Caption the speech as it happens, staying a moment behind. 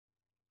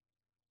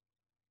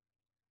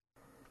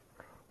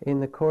In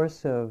the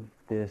course of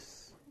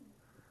this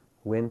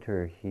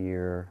winter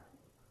here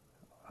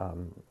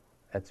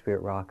at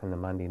Spirit Rock on the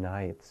Monday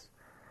nights,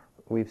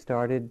 we've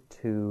started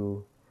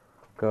to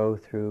go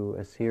through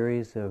a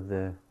series of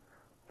the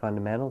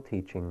fundamental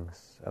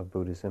teachings of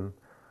Buddhism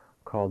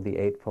called the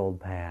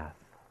Eightfold Path,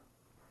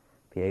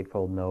 the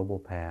Eightfold Noble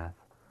Path,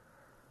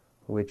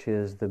 which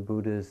is the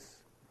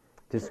Buddha's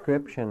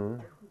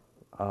description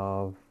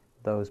of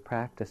those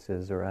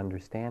practices or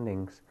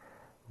understandings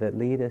that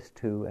lead us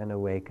to an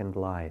awakened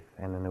life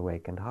and an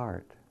awakened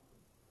heart.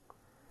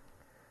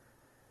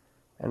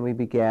 And we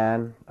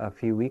began a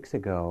few weeks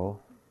ago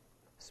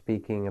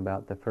speaking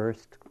about the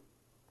first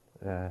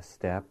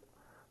step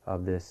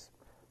of this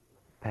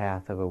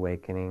path of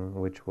awakening,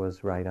 which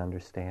was right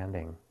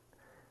understanding.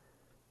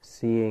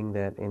 Seeing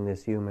that in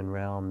this human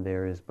realm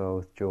there is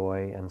both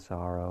joy and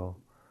sorrow,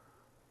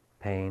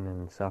 pain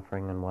and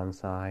suffering on one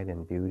side,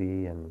 and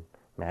beauty and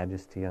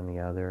majesty on the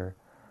other.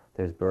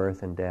 There's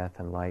birth and death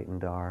and light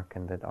and dark,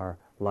 and that our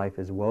life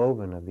is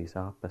woven of these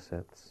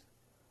opposites.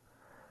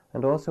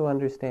 And also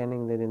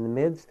understanding that in the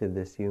midst of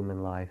this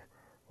human life,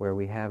 where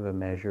we have a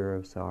measure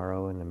of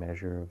sorrow and a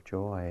measure of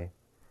joy,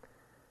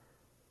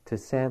 to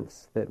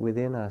sense that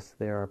within us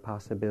there are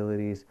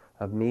possibilities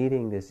of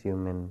meeting this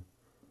human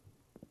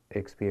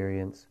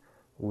experience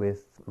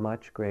with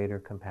much greater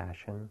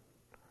compassion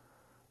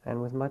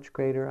and with much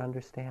greater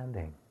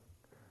understanding,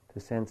 to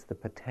sense the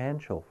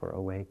potential for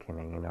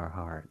awakening in our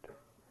heart.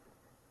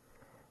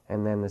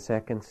 And then the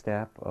second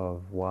step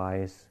of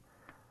wise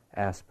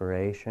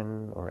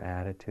aspiration or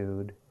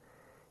attitude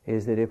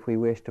is that if we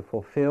wish to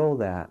fulfill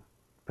that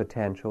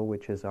potential,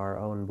 which is our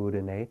own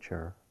Buddha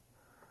nature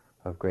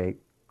of great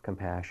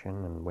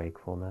compassion and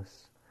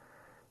wakefulness,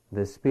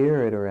 the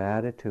spirit or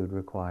attitude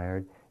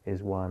required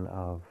is one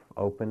of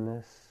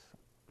openness,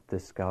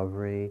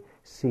 discovery,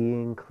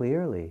 seeing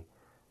clearly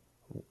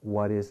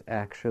what is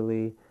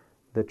actually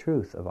the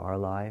truth of our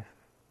life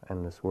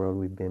and this world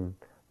we've been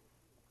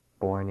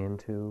born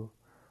into,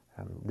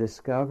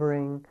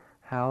 discovering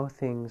how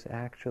things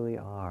actually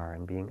are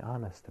and being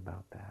honest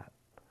about that.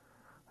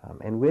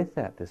 And with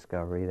that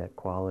discovery, that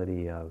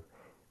quality of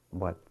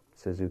what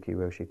Suzuki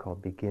Roshi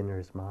called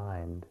beginner's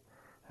mind,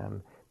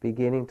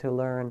 beginning to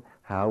learn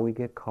how we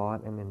get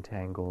caught and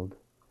entangled,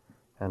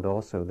 and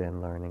also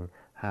then learning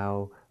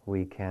how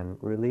we can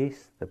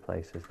release the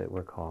places that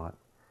we're caught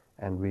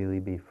and really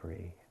be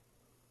free.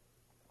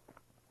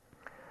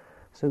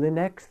 So the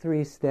next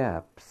three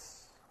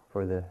steps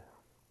for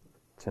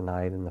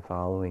tonight and the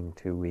following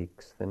 2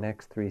 weeks, the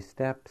next three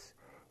steps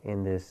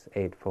in this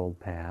Eightfold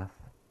Path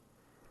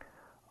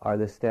are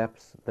the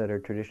steps that are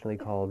traditionally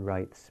called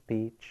right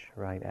speech,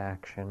 right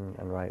action,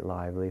 and right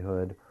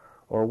livelihood,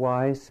 or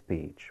wise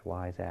speech,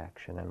 wise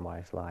action, and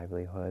wise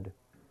livelihood.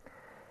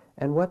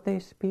 And what they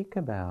speak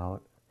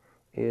about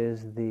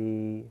is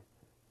the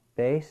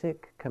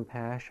basic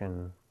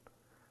compassion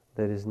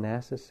that is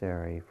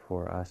necessary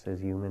for us as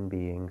human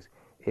beings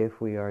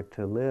if we are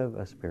to live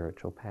a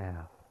spiritual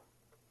path.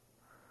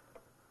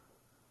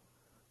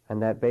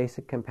 And that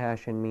basic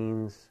compassion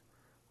means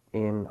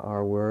in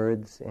our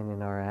words and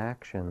in our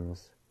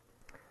actions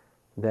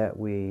that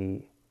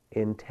we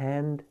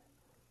intend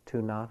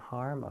to not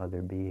harm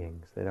other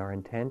beings, that our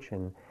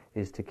intention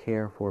is to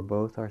care for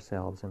both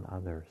ourselves and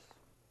others.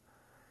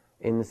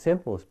 In the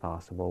simplest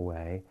possible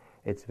way,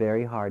 it's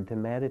very hard to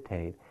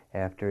meditate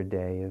after a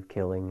day of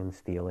killing and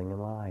stealing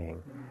and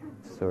lying.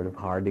 It's sort of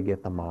hard to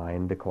get the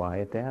mind to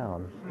quiet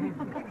down.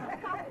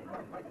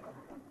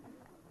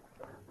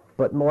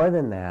 But more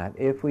than that,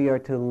 if we are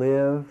to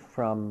live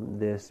from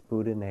this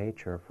Buddha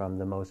nature, from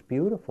the most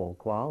beautiful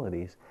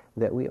qualities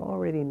that we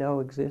already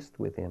know exist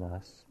within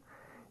us,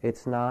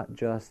 it's not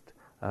just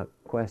a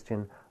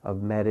question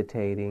of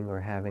meditating or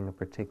having a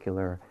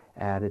particular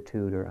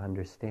attitude or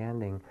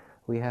understanding.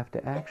 We have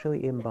to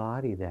actually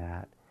embody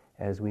that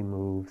as we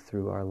move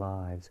through our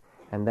lives.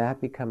 And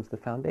that becomes the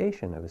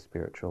foundation of a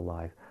spiritual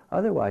life.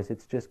 Otherwise,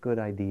 it's just good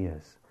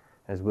ideas.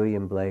 As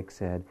William Blake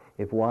said,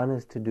 if one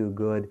is to do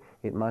good,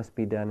 it must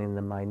be done in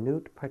the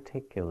minute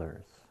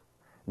particulars.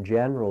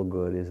 General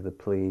good is the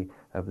plea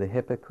of the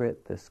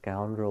hypocrite, the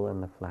scoundrel,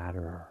 and the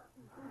flatterer.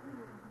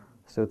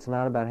 So it's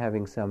not about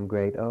having some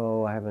great,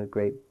 I have a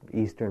great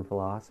Eastern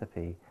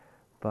philosophy,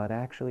 but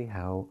actually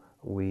how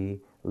we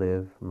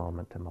live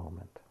moment to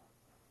moment.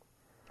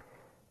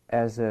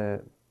 As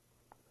a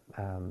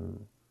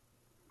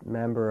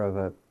member of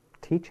a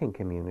teaching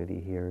community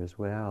here as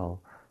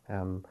well,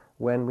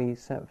 when we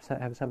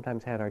have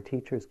sometimes had our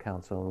teachers'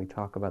 council and we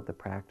talk about the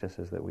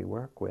practices that we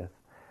work with,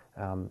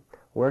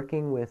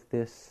 working with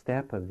this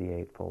step of the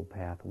Eightfold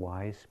Path,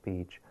 wise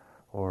speech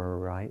or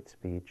right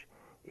speech,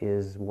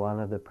 is one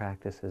of the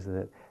practices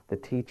that the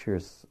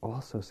teachers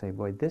also say,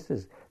 boy, this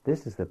is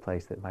the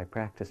place that my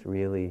practice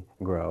really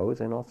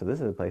grows, and also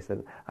this is the place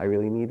that I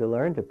really need to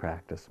learn to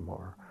practice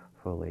more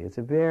fully. It's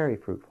a very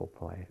fruitful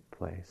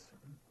place.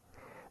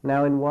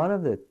 Now, in one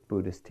of the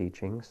Buddhist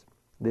teachings,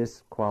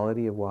 this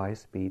quality of wise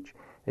speech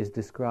is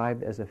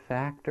described as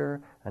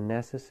a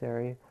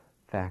necessary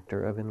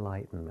factor of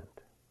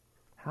enlightenment.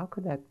 How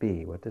could that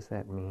be? What does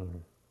that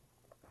mean?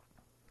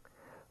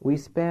 We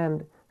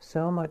spend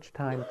so much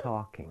time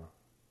talking.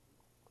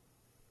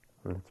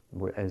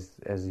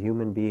 As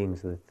human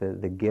beings,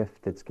 the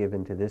gift that's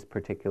given to this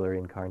particular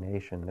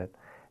incarnation that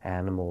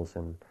animals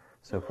and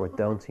so forth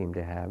don't seem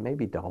to have,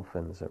 maybe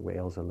dolphins or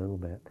whales a little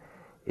bit,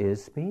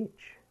 is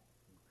speech.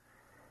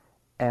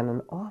 And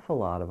an awful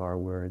lot of our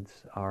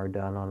words are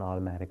done on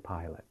automatic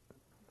pilot.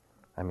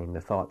 I mean,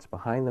 the thoughts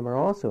behind them are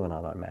also on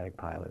automatic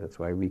pilot. That's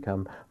why we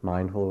become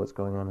mindful of what's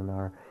going on in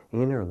our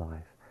inner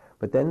life.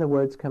 But then the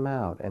words come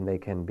out, and they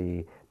can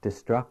be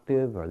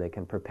destructive, or they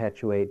can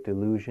perpetuate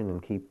delusion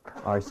and keep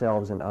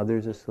ourselves and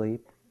others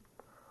asleep,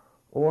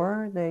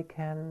 or they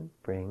can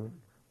bring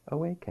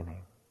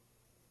awakening.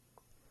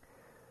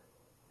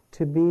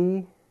 To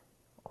be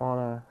on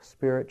a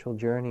spiritual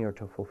journey or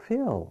to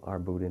fulfill our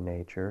Buddha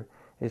nature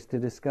is to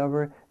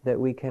discover that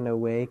we can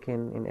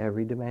awaken in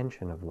every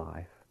dimension of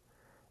life.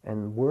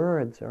 And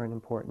words are an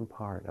important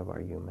part of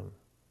our human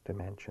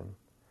dimension.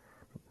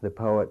 The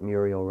poet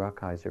Muriel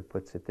Rukeyser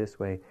puts it this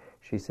way.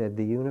 She said,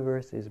 "The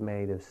universe is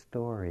made of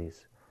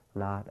stories,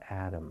 not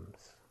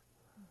atoms."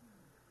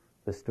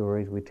 The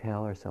stories we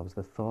tell ourselves,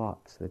 the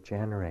thoughts that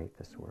generate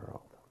this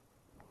world.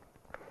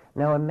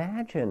 Now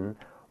imagine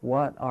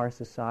what our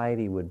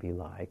society would be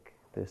like,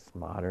 this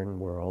modern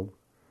world,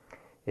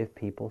 if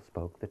people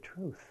spoke the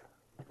truth.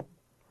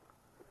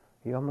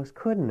 You almost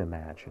couldn't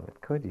imagine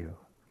it, could you?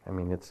 I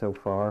mean, it's so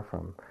far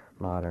from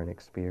modern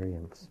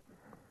experience.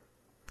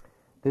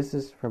 This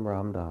is from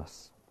Ram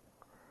Dass.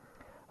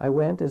 I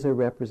went as a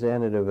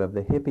representative of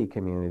the hippie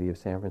community of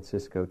San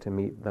Francisco to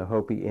meet the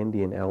Hopi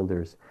Indian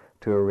elders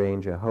to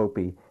arrange a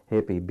Hopi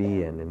hippie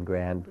be-in in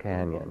Grand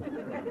Canyon.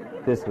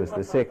 This was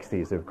the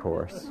 60s, of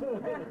course.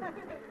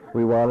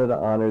 We wanted to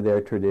honor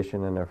their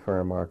tradition and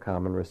affirm our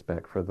common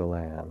respect for the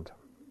land.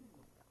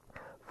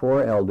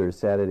 4 elders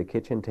sat at a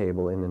kitchen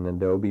table in an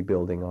adobe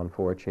building on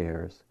 4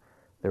 chairs.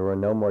 There were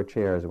no more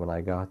chairs when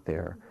I got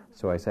there,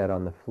 so I sat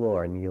on the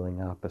floor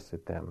kneeling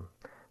opposite them,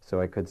 so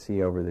I could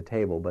see over the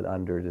table, but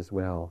under it as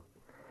well.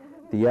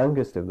 The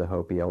youngest of the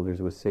Hopi elders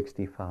was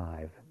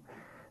 65.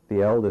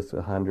 The eldest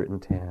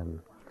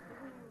 110.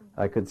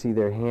 I could see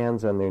their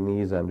hands on their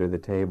knees under the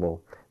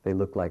table. They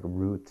looked like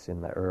roots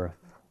in the earth.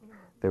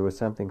 There was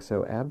something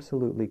so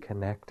absolutely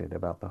connected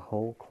about the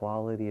whole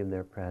quality of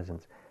their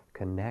presence,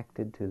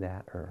 connected to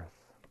that earth.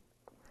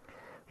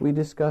 We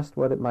discussed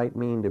what it might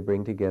mean to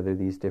bring together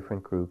these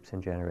different groups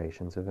and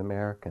generations of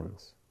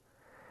Americans.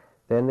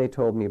 Then they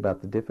told me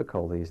about the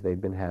difficulties they'd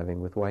been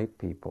having with white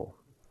people.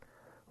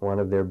 One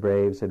of their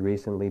braves had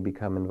recently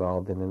become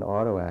involved in an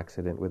auto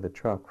accident with a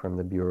truck from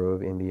the Bureau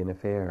of Indian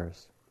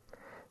Affairs.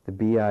 The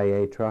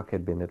BIA truck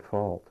had been at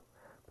fault,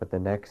 but the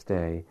next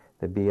day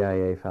the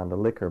BIA found a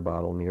liquor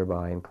bottle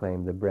nearby and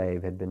claimed the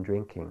brave had been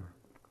drinking.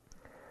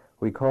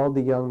 "We called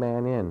the young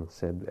man in,"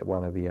 said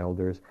one of the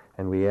elders,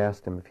 "and we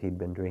asked him if he'd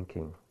been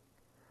drinking."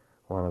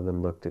 One of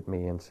them looked at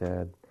me and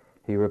said,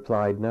 "He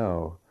replied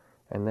no."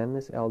 And then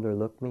this elder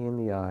looked me in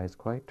the eyes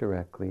quite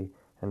directly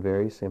and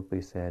very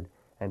simply said,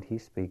 "And he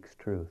speaks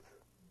truth."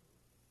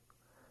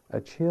 A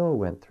chill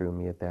went through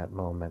me at that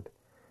moment.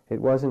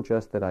 It wasn't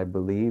just that I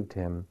believed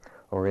him,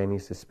 or any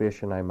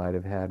suspicion I might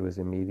have had was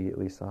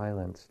immediately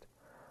silenced.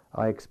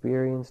 I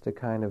experienced a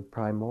kind of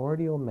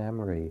primordial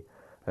memory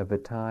of a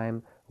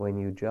time when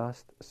you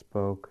just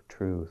spoke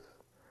truth,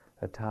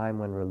 a time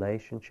when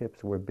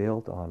relationships were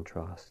built on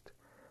trust.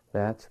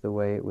 That's the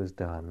way it was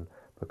done,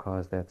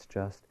 because that's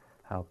just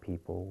how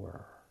people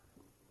were.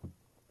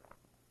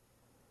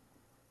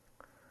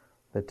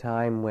 The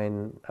time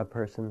when a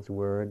person's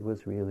word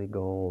was really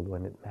gold,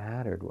 when it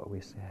mattered what we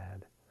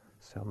said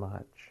so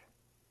much.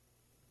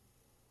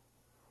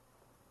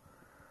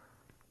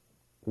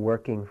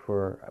 Working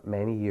for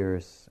many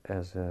years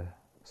as a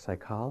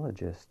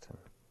psychologist and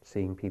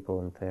seeing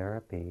people in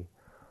therapy,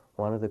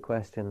 one of the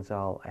questions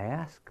I'll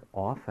ask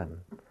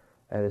often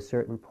at a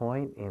certain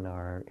point in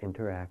our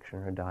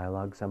interaction or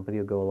dialogue, somebody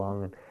will go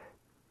along and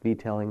be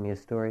telling me a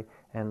story,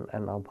 and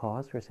I'll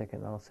pause for a second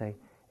and I'll say,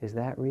 "Is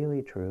that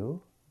really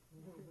true?"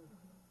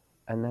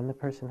 And then the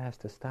person has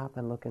to stop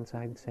and look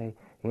inside and say,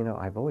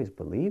 "I've always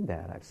believed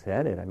that. I've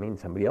said it. I mean,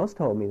 somebody else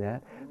told me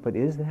that. But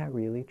is that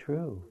really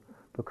true?"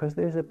 Because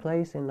there's a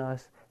place in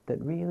us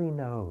that really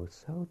knows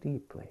so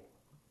deeply.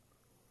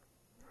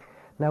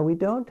 Now, we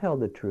don't tell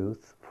the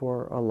truth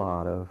for a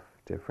lot of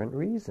different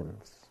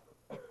reasons.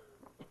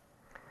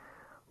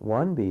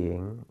 One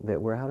being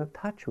that we're out of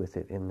touch with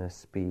it in the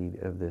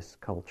speed of this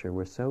culture.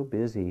 We're so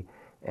busy,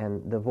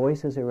 and the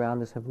voices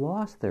around us have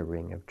lost their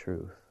ring of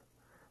truth.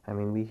 I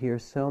mean, we hear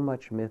so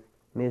much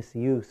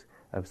misuse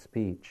of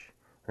speech.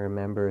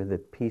 Remember the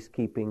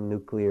peacekeeping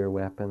nuclear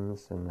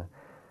weapons and the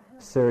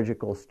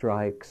surgical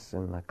strikes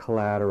and the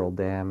collateral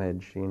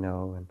damage,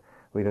 and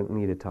we don't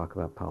need to talk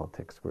about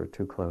politics. We're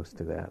too close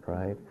to that,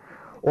 right?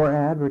 Or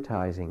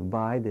advertising,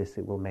 buy this,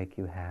 it will make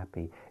you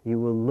happy. You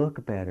will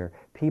look better.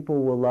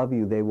 People will love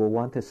you. They will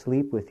want to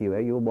sleep with you.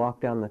 You'll walk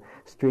down the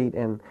street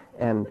and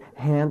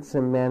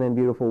handsome men and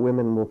beautiful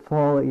women will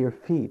fall at your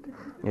feet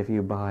if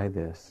you buy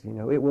this.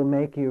 It will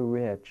make you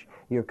rich.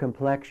 Your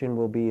complexion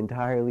will be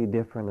entirely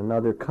different,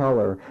 another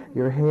color.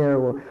 Your hair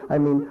will,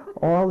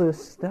 all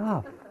this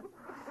stuff.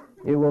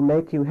 It will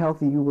make you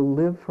healthy. You will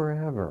live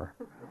forever.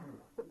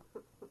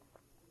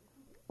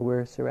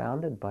 We're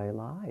surrounded by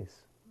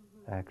lies.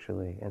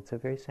 Actually, it's a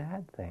very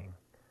sad thing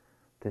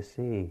to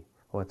see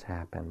what's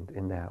happened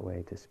in that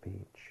way to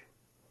speech.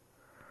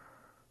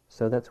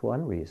 So that's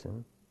one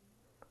reason.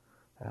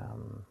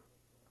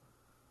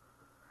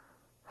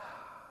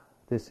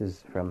 This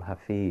is from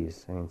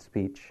Hafiz.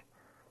 Speech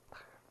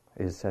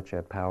is such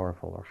a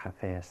powerful, or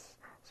Hafiz,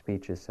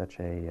 speech is such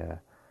a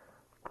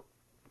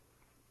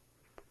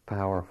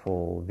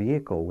powerful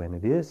vehicle when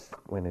it is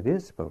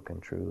spoken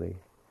truly.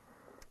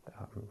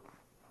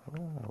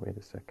 Wait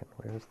a second,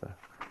 where's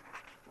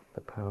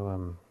the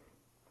poem?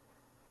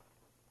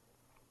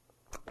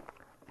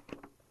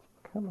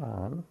 Come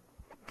on.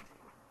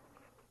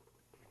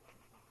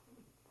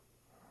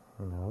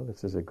 No,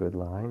 this is a good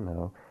line,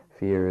 though.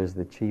 Fear is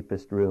the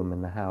cheapest room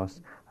in the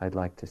house. I'd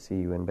like to see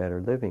you in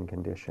better living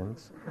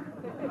conditions.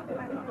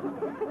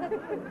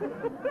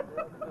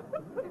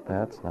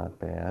 That's not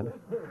bad.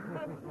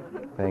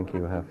 Thank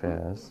you,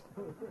 Hafez.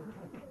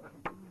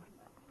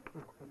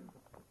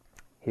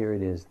 Here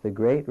it is. The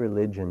great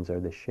religions are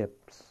the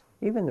ships.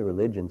 Even the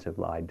religions have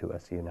lied to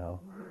us,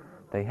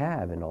 They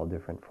have, in all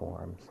different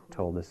forms,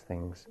 told us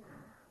things.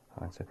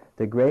 So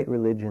the great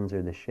religions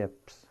are the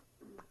ships.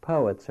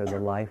 Poets are the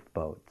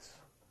lifeboats.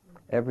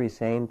 Every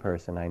sane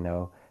person I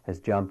know has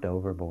jumped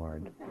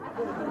overboard.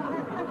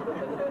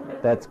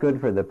 That's good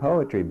for the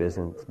poetry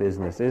business,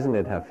 isn't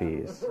it,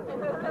 Hafiz?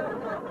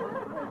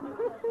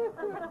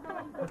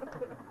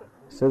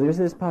 So there's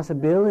this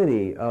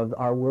possibility of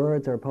our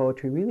words, our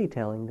poetry really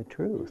telling the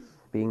truth,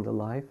 being the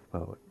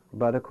lifeboat.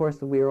 But of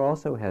course we are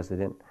also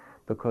hesitant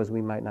because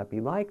we might not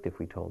be liked if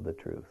we told the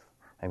truth.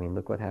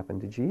 Look what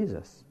happened to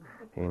Jesus,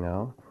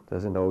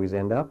 Doesn't always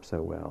end up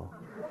so well.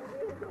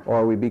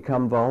 Or we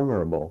become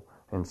vulnerable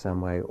in some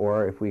way,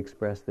 or if we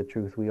express the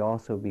truth, we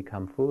also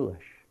become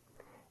foolish.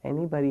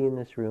 Anybody in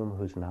this room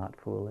who's not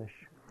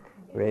foolish?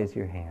 Raise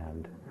your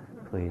hand,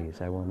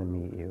 please. I want to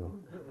meet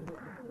you.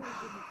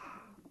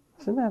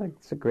 Isn't that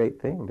it's a great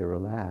thing to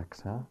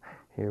relax, huh?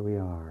 Here we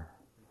are.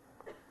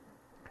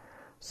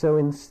 So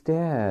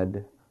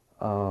instead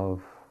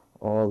of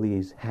all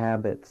these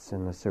habits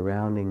and the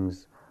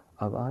surroundings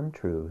of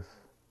untruth,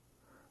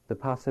 the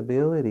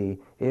possibility,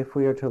 if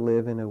we are to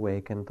live an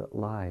awakened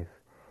life,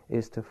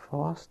 is to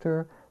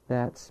foster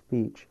that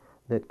speech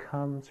that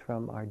comes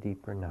from our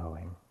deeper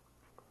knowing.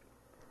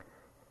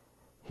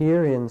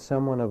 Herein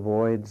someone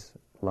avoids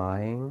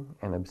lying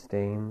and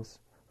abstains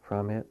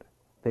from it.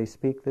 They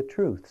speak the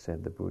truth,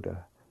 said the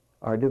Buddha,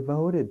 are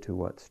devoted to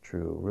what's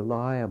true,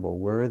 reliable,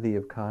 worthy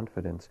of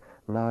confidence,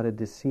 not a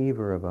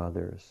deceiver of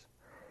others.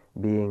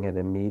 Being at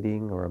a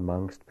meeting or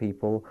amongst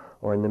people,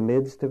 or in the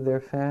midst of their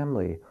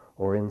family,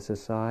 or in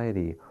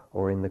society,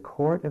 or in the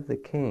court of the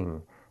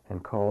king,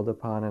 and called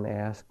upon and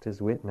asked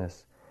as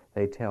witness,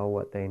 they tell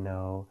what they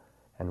know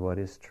and what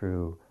is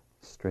true,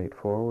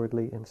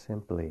 straightforwardly and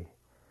simply.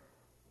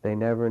 They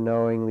never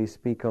knowingly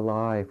speak a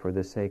lie for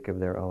the sake of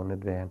their own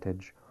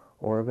advantage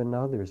or of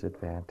another's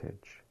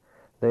advantage.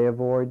 They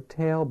avoid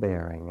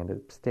tale-bearing and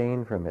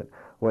abstain from it.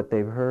 What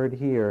they've heard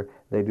here,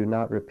 they do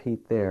not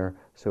repeat there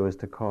so as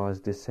to cause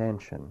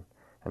dissension.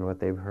 And what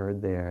they've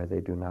heard there, they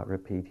do not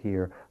repeat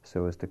here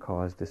so as to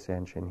cause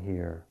dissension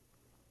here.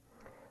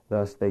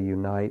 Thus they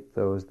unite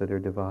those that are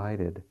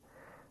divided,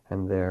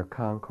 and their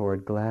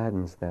concord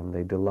gladdens them.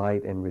 They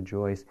delight and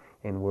rejoice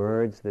in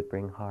words that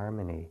bring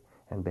harmony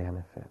and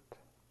benefit.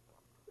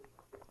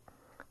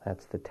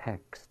 That's the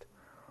text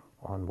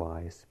on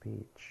wise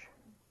speech.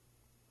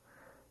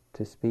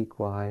 To speak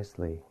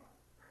wisely,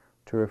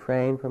 to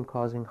refrain from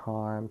causing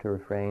harm, to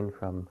refrain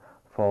from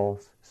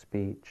false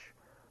speech,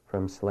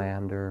 from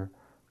slander,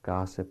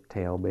 gossip,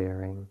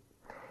 tale-bearing.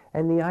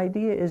 And the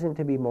idea isn't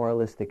to be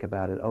moralistic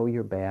about it. Oh,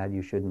 you're bad,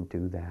 you shouldn't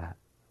do that.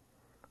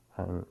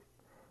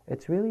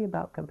 It's really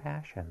about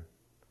compassion.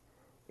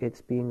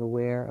 It's being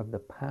aware of the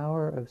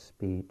power of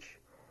speech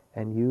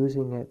and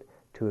using it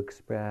to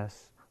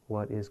express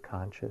what is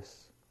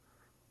conscious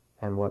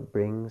and what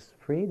brings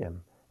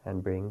freedom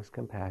and brings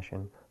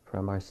compassion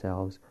from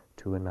ourselves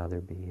to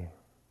another being.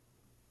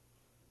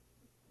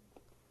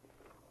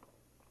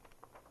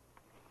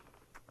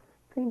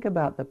 Think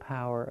about the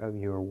power of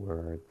your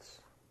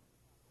words,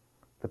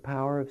 the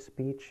power of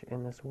speech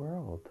in this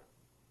world.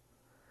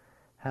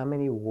 How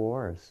many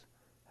wars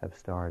have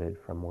started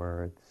from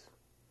words,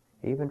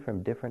 even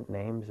from different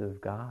names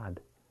of God?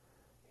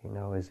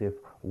 As if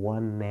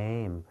one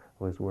name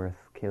was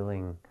worth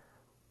killing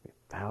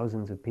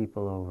thousands of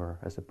people over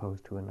as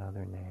opposed to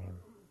another name.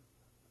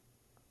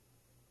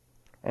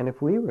 And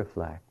if we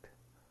reflect,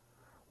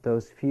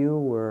 those few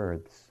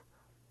words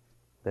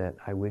that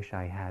I wish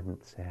I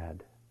hadn't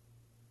said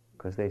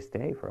because they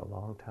stay for a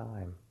long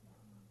time.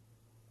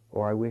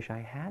 Or I wish I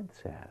had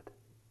said.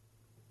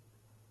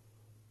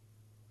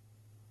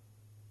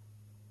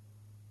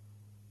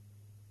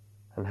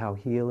 And how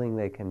healing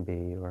they can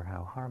be or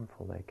how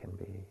harmful they can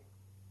be.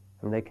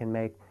 And they can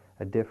make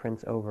a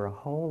difference over a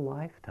whole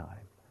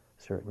lifetime,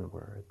 certain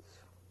words.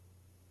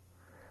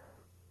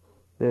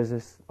 There's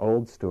this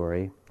old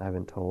story I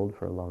haven't told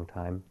for a long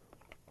time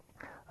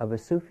of a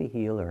Sufi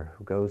healer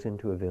who goes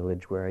into a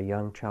village where a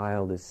young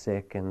child is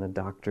sick and the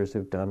doctors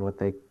have done what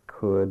they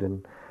could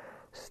and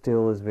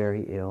still is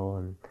very ill,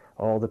 and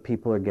all the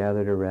people are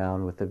gathered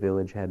around with the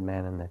village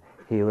headman, and the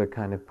healer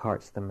kind of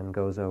parts them and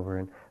goes over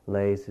and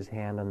lays his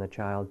hand on the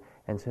child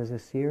and says a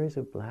series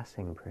of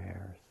blessing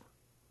prayers.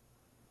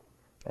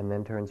 And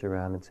then turns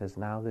around and says,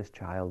 now this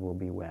child will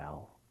be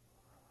well.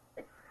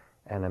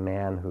 And a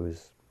man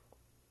who's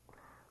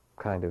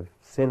kind of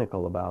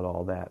cynical about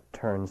all that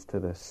turns to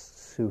the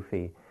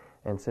Sufi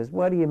and says,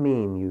 what do you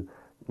mean you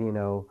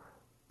know,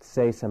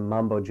 say some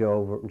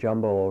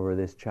mumbo-jumbo over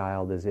this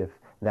child as if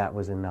that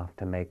was enough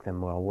to make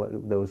them well?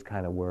 What, those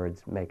kind of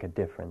words make a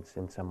difference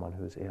in someone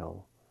who's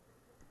ill.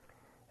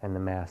 And the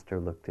master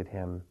looked at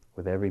him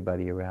with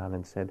everybody around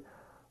and said,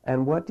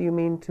 and what do you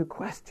mean to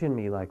question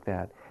me like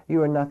that?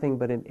 You are nothing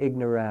but an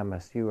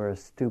ignoramus. You are a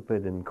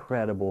stupid,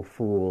 incredible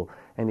fool.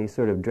 And he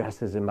sort of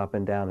dresses him up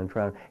and down in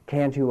front of him.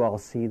 Can't you all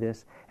see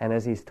this? And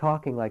as he's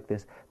talking like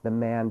this, the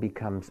man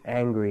becomes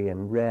angry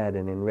and red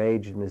and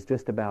enraged and is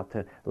just about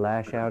to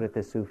lash out at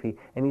the Sufi.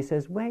 And he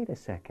says, wait a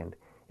second.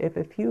 If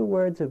a few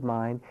words of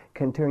mine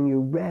can turn you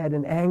red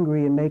and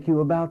angry and make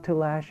you about to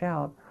lash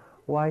out,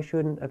 why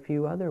shouldn't a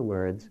few other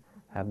words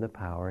have the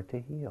power to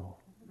heal?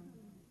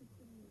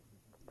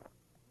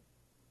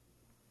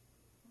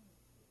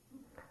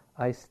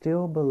 I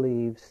still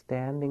believe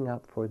standing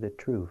up for the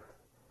truth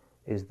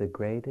is the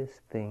greatest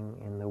thing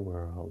in the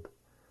world,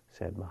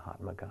 said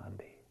Mahatma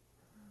Gandhi.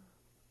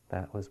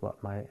 That was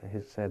what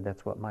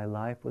that's what my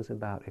life was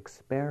about,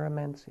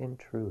 experiments in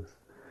truth.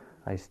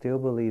 I still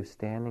believe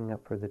standing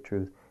up for the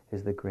truth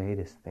is the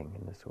greatest thing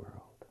in this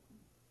world.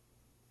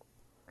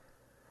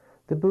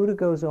 The Buddha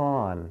goes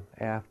on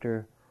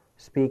after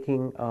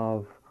speaking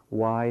of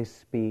wise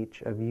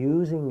speech, of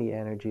using the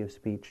energy of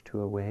speech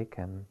to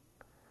awaken.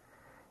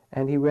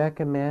 And he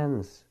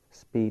recommends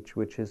speech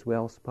which is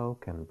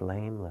well-spoken,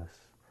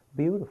 blameless,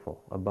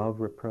 beautiful, above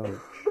reproach.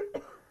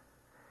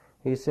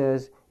 He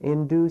says,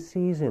 in due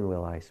season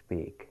will I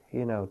speak.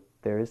 You know,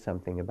 there is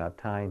something about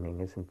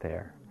timing, isn't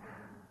there?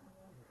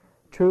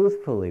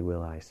 Truthfully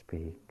will I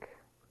speak.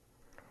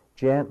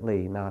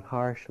 Gently, not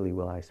harshly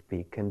will I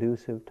speak,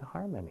 conducive to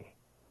harmony.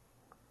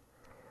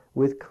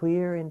 With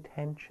clear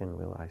intention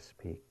will I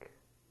speak,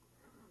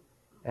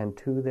 and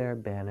to their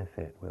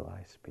benefit will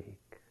I speak.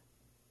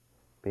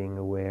 Being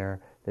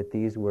aware that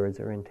these words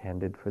are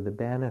intended for the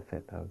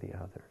benefit of the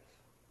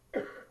others.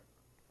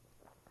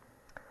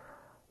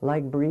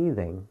 Like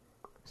breathing,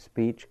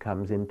 speech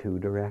comes in two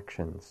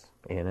directions,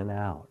 in and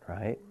out,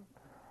 right?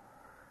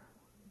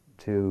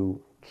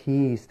 Two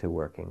keys to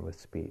working with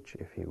speech,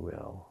 if you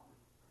will.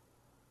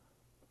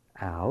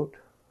 Out,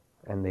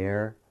 and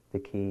there the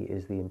key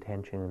is the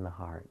intention in the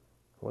heart.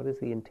 What is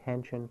the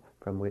intention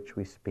from which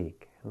we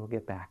speak? And we'll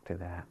get back to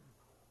that.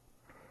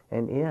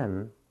 And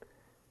in,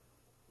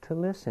 to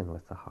listen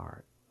with the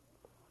heart,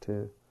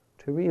 to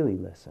really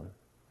listen.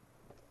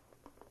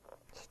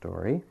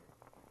 Story.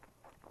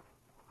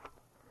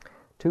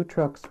 Two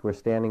trucks were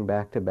standing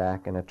back to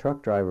back, and a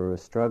truck driver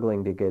was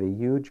struggling to get a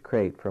huge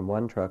crate from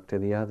one truck to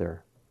the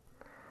other.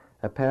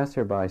 A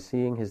passerby,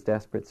 seeing his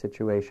desperate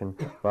situation,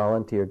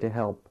 volunteered to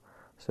help,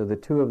 so the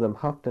two of them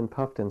huffed and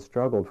puffed and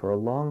struggled for a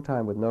long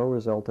time with no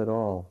result at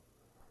all.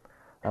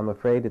 I'm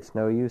afraid it's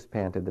no use,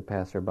 panted the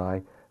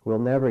passerby. We'll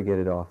never get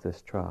it off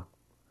this truck.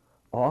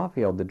 Off,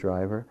 yelled the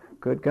driver.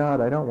 Good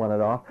God, I don't want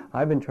it off.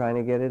 I've been trying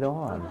to get it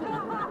on.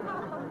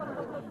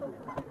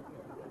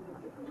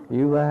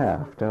 You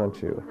laugh,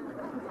 don't you?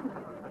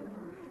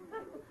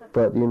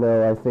 But, you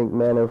know, I think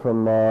men are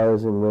from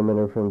Mars and women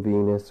are from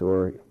Venus,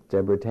 or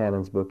Deborah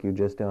Tannen's book, You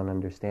Just Don't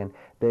Understand.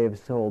 They have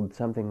sold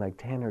something like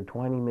 10 or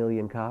 20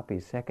 million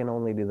copies, second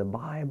only to the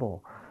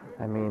Bible.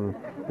 I mean,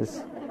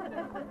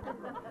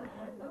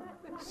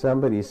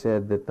 somebody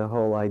said that the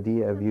whole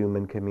idea of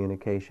human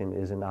communication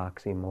is an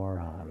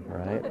oxymoron,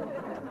 right?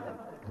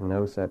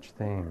 No such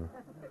thing.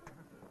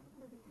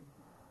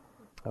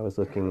 I was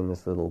looking in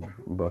this little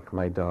book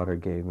my daughter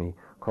gave me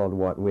called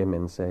What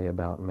Women Say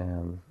About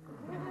Men.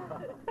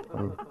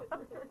 And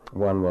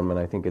one woman,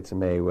 I think it's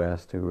Mae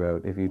West, who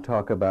wrote, if you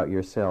talk about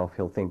yourself,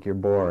 he'll think you're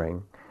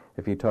boring.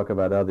 If you talk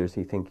about others,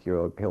 he'll think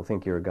you're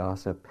a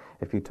gossip.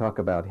 If you talk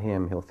about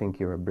him, he'll think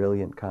you're a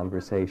brilliant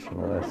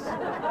conversationalist.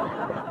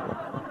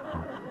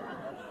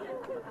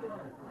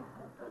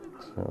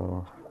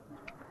 So,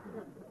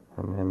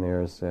 and then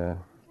there's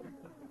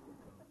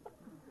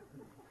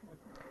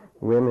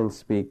women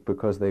speak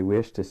because they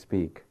wish to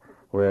speak,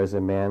 whereas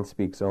a man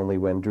speaks only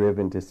when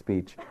driven to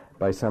speech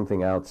by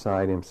something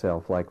outside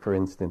himself, like, for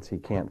instance, he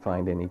can't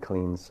find any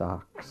clean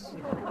socks.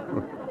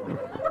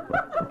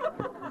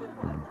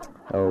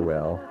 Oh,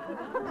 well.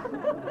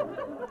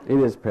 It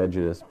is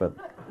prejudice, but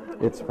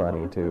it's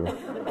funny too.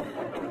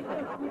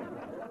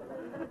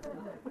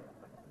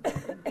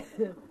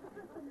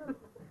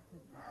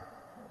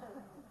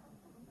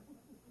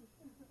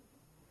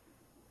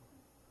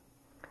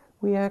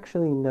 We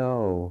actually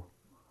know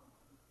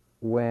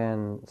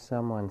when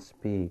someone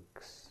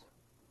speaks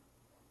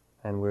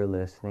and we're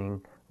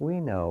listening, we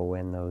know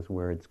when those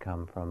words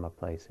come from a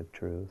place of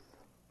truth.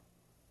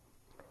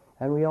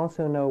 And we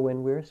also know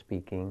when we're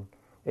speaking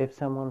if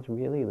someone's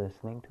really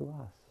listening to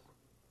us.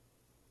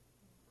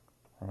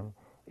 And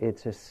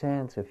it's a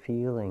sense, a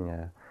feeling,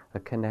 a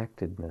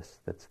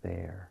connectedness that's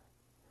there.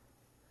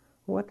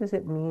 What does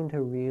it mean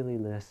to really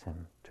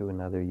listen to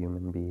another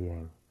human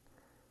being?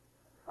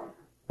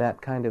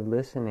 That kind of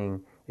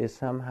listening is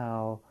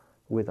somehow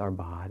with our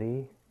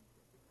body,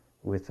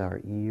 with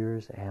our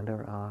ears and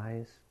our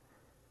eyes,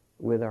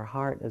 with our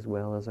heart as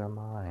well as our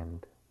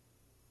mind.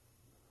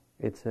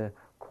 It's a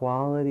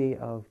quality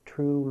of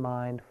true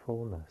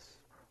mindfulness,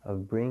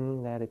 of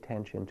bringing that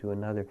attention to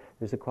another.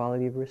 There's a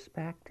quality of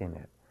respect in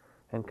it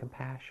and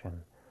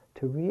compassion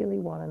to really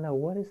want to know,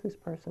 what is this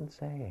person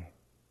saying?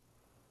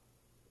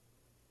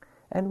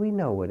 And we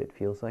know what it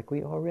feels like.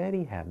 We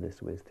already have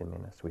this wisdom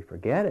in us. We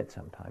forget it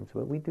sometimes,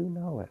 but we do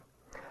know it.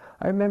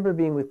 I remember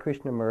being with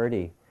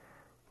Krishnamurti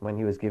when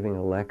he was giving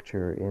a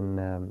lecture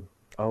in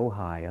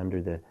Ojai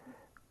under the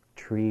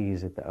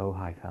trees at the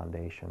Ojai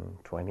Foundation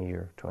 20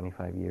 or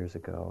 25 years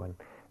ago. And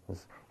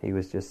he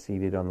was just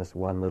seated on this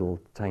one little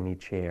tiny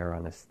chair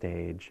on a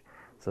stage,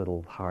 this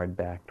little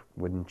hard-backed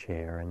wooden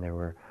chair, and there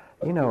were,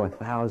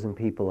 1,000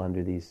 people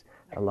under these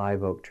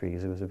live oak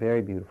trees. It was a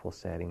very beautiful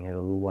setting. He had a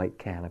little white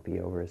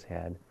canopy over his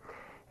head.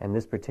 And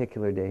this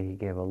particular day he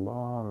gave a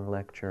long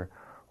lecture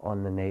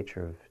on the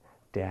nature of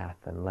death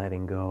and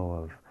letting go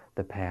of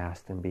the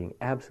past and being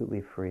absolutely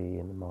free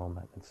in the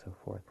moment and so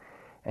forth.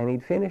 And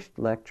he'd finished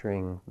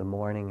lecturing the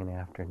morning and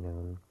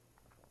afternoon.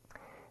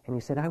 And he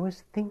said, I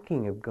was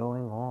thinking of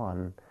going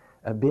on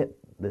a bit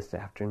this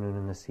afternoon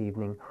and this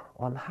evening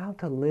on how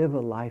to live a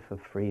life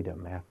of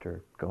freedom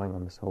after going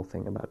on this whole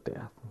thing about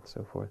death and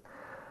so forth.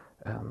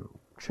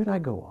 Should I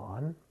go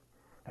on?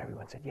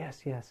 Everyone said,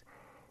 yes, yes.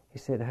 He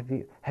said,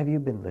 have you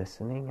been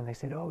listening? And they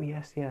said, oh,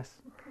 yes,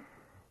 yes.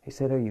 He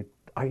said,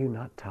 are you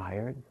not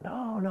tired?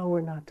 No,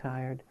 we're not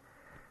tired.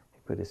 He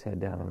put his head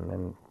down and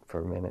then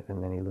for a minute,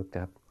 and then he looked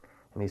up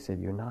and he said,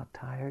 you're not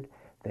tired?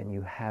 Then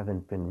you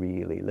haven't been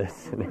really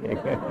listening. He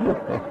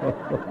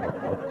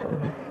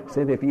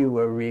said, if you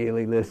were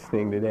really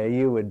listening today,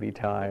 you would be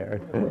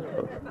tired.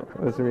 It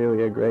was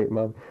really a great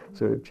moment,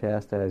 sort of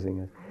chastising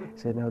us. He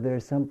said, no,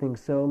 there's something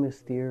so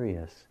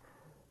mysterious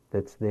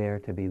that's there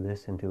to be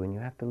listened to, and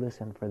you have to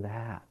listen for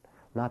that.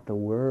 Not the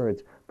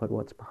words, but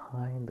what's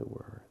behind the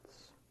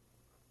words.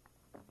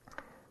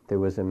 There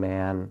was a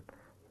man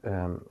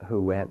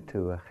who went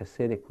to a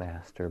Hasidic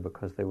master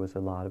because there was a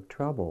lot of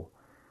trouble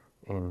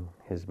in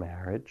his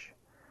marriage.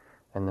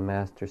 And the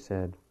master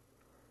said,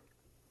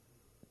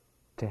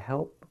 to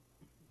help,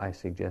 I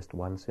suggest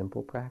one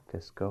simple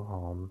practice. Go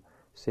home,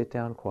 sit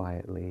down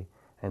quietly,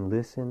 and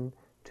listen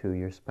to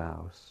your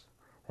spouse.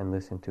 And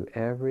listen to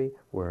every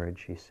word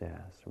she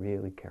says,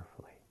 really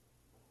carefully.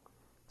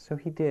 So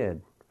he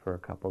did for a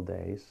couple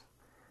days,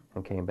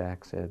 and came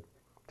back, said,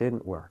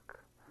 didn't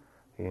work.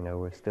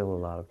 We're still a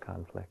lot of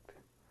conflict.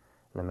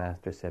 And the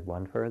master said,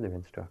 one further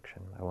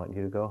instruction. I want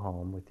you to go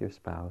home with your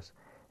spouse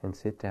and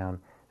sit down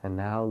and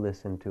now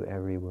listen to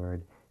every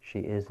word she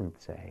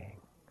isn't saying.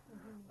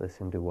 Mm-hmm.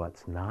 Listen to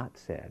what's not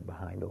said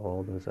behind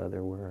all those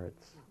other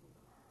words.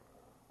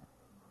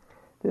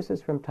 This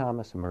is from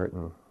Thomas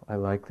Merton. I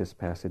like this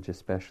passage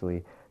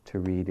especially to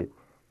read it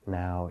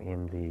now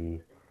in the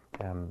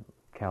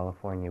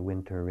California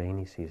winter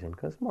rainy season,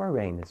 because more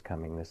rain is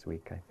coming this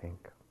week, I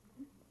think.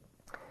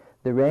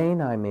 The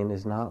rain I'm in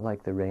is not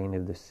like the rain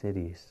of the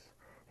cities.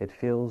 It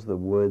fills the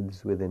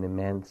woods with an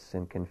immense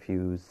and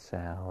confused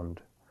sound.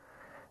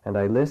 And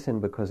I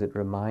listen because it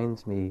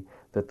reminds me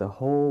that the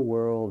whole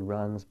world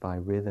runs by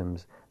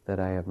rhythms that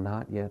I have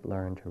not yet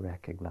learned to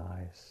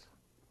recognize.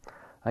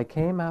 I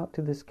came out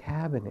to this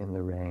cabin in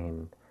the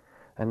rain,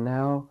 and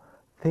now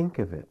think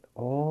of it,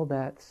 all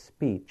that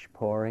speech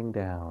pouring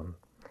down,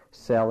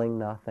 selling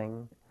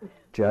nothing,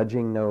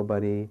 judging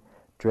nobody,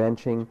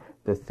 drenching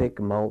the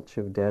thick mulch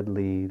of dead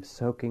leaves,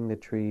 soaking the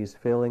trees,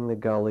 filling the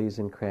gullies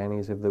and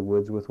crannies of the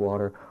woods with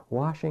water,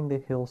 washing the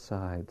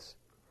hillsides.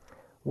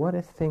 What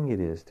a thing it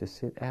is to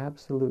sit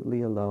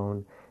absolutely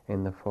alone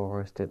in the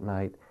forest at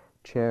night,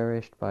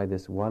 cherished by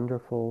this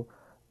wonderful,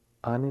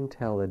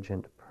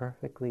 unintelligent,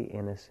 perfectly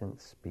innocent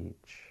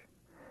speech.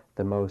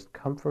 The most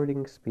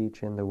comforting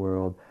speech in the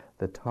world,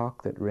 the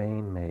talk that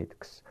rain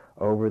makes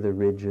over the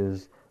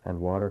ridges and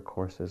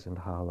watercourses and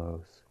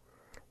hollows.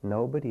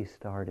 Nobody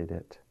started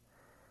it,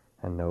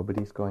 and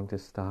nobody's going to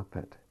stop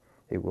it.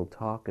 It will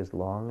talk as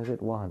long as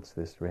it wants,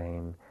 this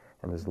rain,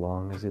 and as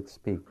long as it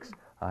speaks,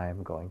 I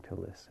am going to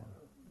listen.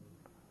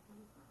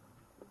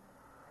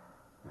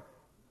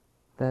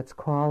 That's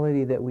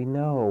quality that we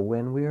know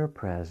when we're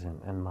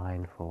present and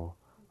mindful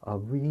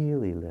of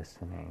really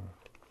listening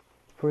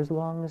for as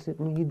long as it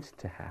needs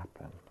to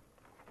happen.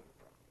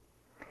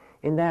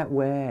 In that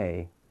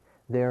way,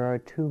 there are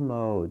two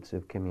modes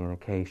of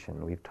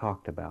communication. We've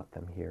talked about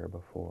them here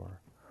before.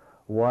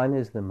 One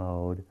is the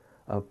mode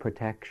of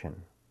protection,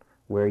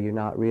 where you're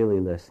not really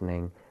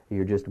listening,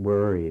 you're just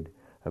worried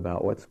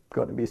about what's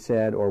going to be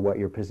said or what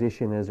your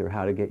position is or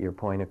how to get your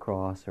point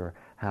across or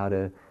how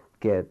to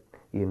get,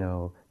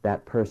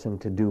 that person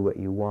to do what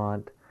you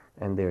want,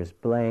 and there's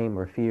blame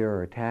or fear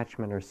or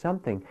attachment or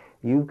something.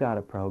 You've got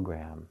a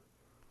program.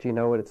 Do you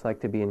know what it's like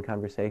to be in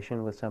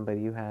conversation with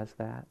somebody who has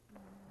that?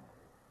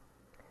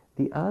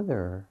 The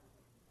other,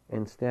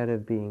 instead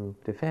of being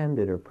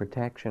defended or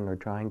protection or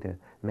trying to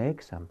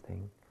make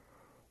something,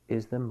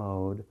 is the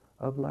mode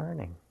of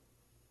learning,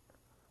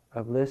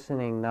 of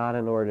listening not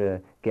in order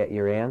to get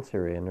your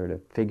answer in or to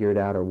figure it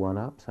out or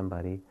one-up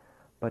somebody,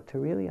 but to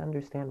really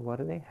understand what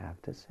do they have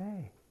to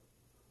say.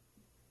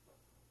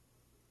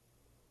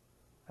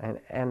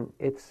 And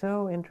it's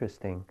so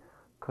interesting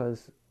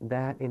because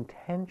that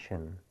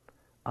intention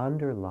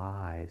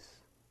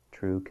underlies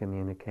true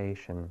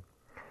communication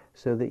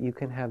so that you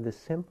can have the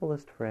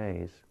simplest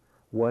phrase,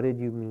 what did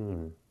you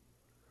mean?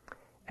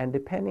 And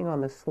depending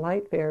on the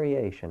slight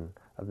variation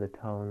of the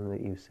tone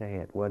that you say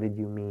it, what did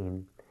you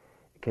mean?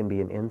 It can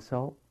be an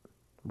insult.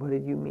 What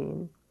did you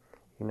mean?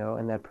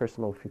 And that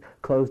person will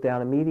close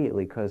down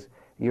immediately because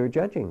you're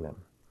judging them.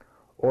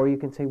 Or you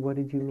can say, what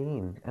did you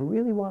mean? And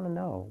really want to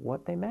know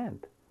what they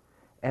meant.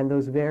 And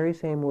those very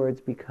same words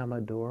become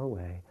a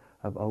doorway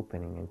of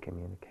opening and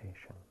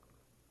communication.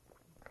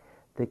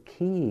 The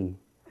key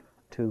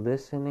to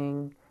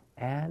listening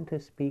and to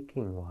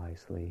speaking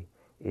wisely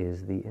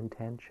is the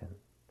intention.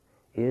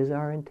 Is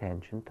our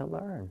intention to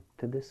learn,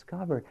 to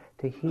discover,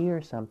 to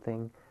hear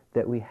something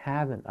that we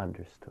haven't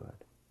understood?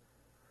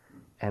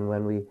 And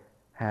when we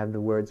have the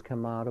words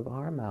come out of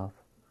our mouth,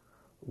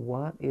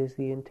 what is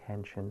the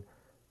intention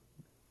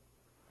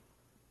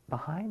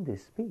behind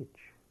this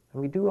speech?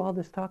 And we do all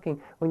this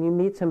talking. When you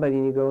meet somebody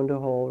and you go into a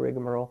whole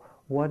rigmarole,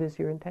 what is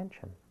your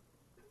intention?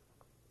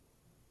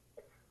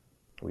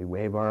 We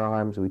wave our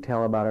arms, we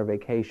tell about our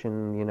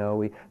vacation,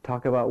 we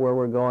talk about where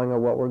we're going or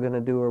what we're going to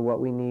do or what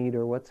we need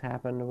or what's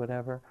happened or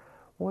whatever.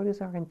 What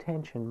is our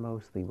intention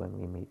mostly when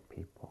we meet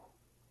people?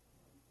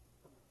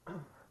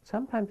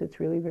 Sometimes it's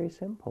really very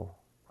simple.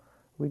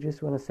 We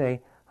just want to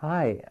say,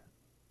 hi,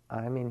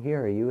 I'm in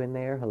here, are you in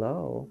there?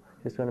 Hello.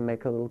 Just want to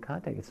make a little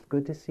contact. It's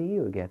good to see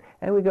you again.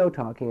 And we go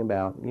talking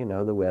about,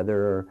 the weather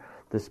or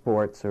the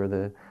sports or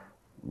the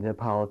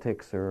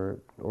politics or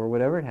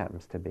whatever it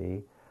happens to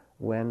be,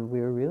 when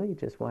we're really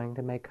just wanting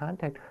to make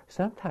contact.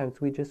 Sometimes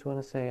we just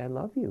want to say, I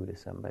love you to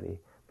somebody.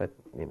 But,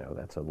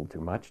 that's a little too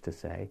much to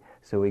say.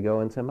 So we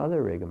go in some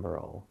other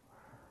rigmarole.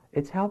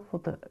 It's helpful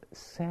to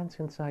sense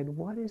inside,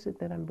 what is it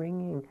that I'm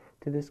bringing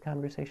to this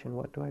conversation?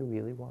 What do I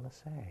really want to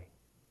say?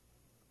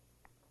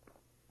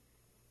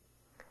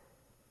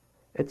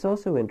 It's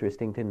also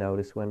interesting to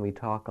notice when we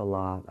talk a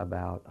lot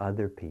about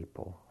other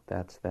people.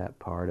 That's that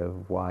part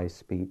of wise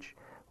speech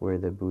where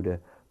the Buddha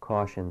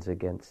cautions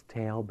against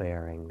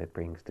tale-bearing that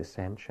brings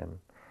dissension.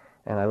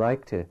 And I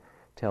like to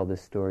tell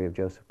this story of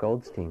Joseph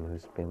Goldstein,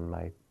 who's been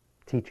my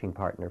teaching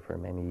partner for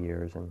many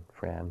years and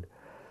friend.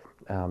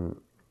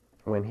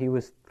 When he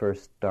was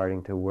first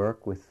starting to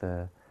work with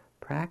the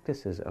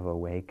practices of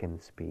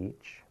awakened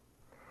speech,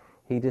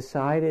 he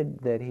decided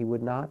that he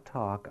would not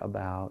talk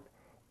about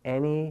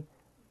any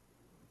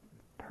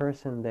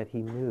person that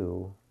he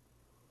knew,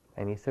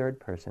 any third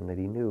person that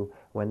he knew,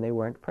 when they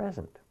weren't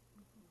present,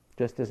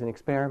 just as an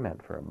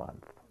experiment for a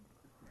month.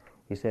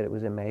 He said it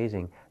was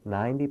amazing.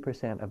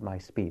 90% of my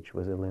speech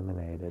was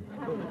eliminated,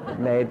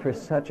 made for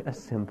such a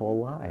simple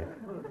life.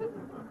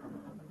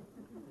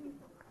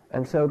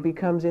 And so it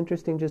becomes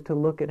interesting just to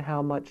look at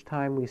how much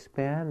time we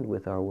spend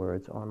with our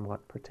words on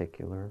what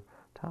particular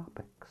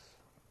topics.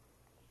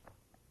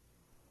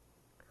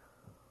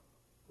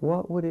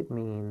 What would it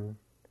mean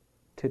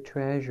to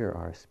treasure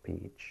our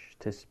speech,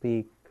 to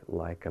speak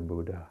like a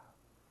Buddha?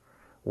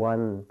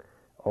 One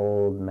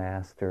old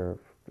master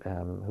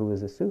who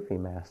was a Sufi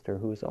master,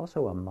 who was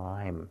also a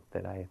mime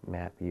that I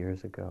met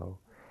years ago,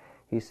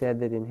 he said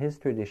that in his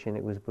tradition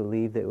it was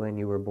believed that when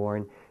you were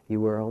born you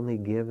were only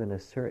given a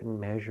certain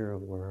measure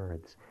of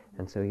words,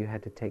 and so you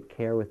had to take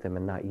care with them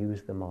and not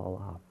use them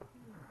all up.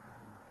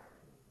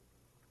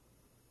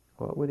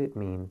 What would it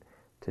mean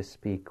to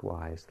speak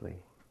wisely?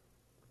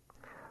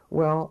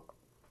 Well,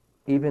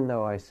 even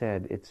though I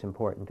said it's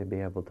important to be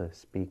able to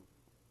speak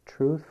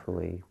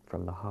truthfully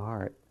from the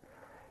heart,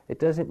 it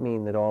doesn't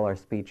mean that all our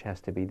speech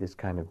has to be this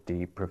kind of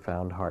deep,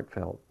 profound,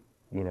 heartfelt,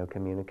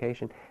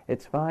 communication.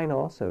 It's fine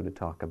also to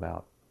talk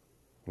about,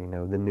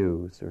 the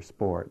news or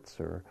sports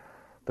or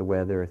the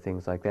weather or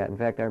things like that. In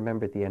fact, I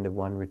remember at the end of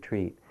one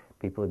retreat,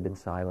 people had been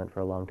silent for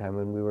a long time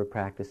when we were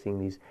practicing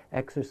these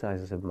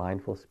exercises of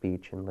mindful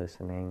speech and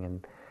listening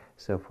and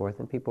so forth,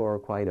 and people were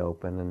quite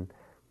open and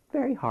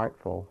very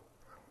heartful.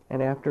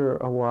 And after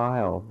a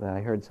while, I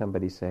heard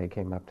somebody say,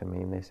 came up to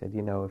me, and they said,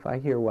 if I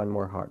hear one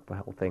more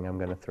heartfelt thing, I'm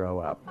going to throw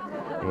up.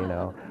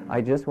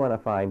 I just want to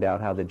find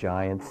out how the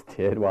giants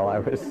did while I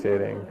was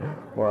sitting,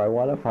 or I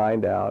want to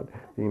find out,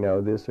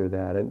 this or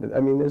that.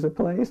 And there's a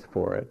place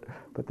for it,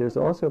 but there's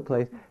also a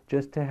place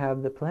just to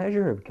have the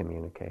pleasure of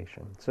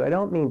communication. So I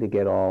don't mean to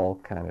get all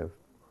kind of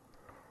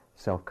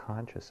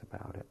self-conscious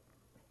about it.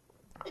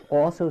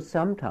 Also,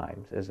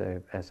 sometimes, as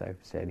I've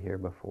said here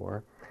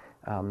before,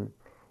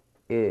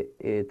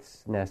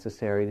 it's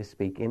necessary to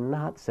speak in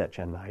not such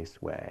a nice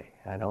way.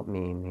 I don't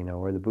mean,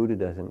 or the Buddha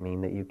doesn't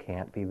mean that you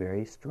can't be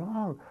very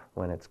strong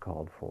when it's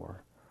called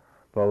for,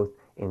 both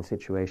in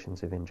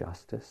situations of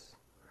injustice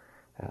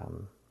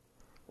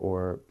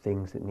or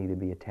things that need to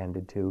be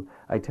attended to.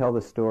 I tell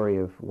the story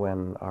of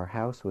when our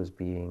house was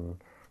being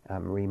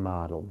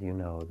remodeled,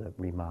 the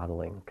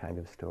remodeling kind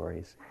of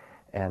stories,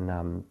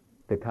 and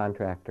the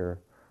contractor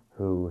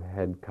who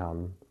had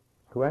come,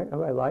 who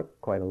I like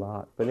quite a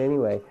lot. But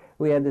anyway,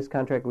 we had this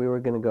contract. We were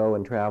going to go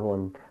and travel,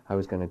 and I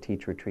was going to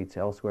teach retreats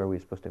elsewhere. We were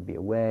supposed to be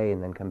away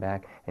and then come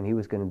back, and he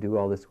was going to do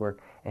all this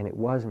work, and it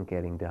wasn't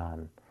getting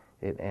done.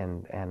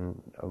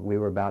 And we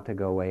were about to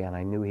go away, and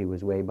I knew he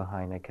was way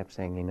behind. I kept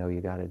saying,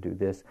 you got to do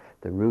this.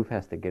 The roof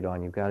has to get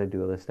on. You've got to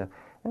do all this stuff.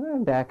 And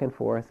I'm back and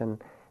forth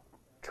and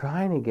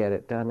trying to get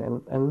it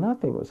done, and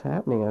nothing was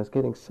happening. I was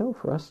getting so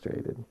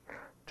frustrated,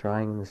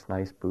 trying this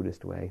nice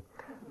Buddhist way.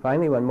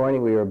 Finally, one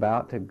morning we were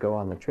about to go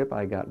on the trip.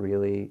 I got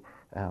really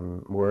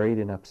worried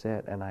and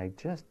upset, and I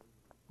just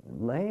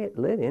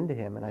lit into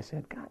him, and I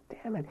said, "God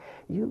damn it!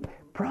 You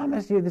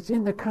promised you that's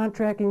in the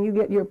contract, and you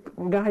get your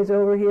guys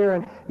over here,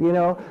 and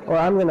or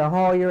I'm going to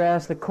haul your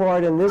ass to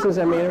court." And this is,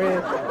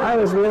 I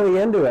was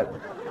really into it.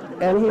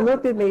 And he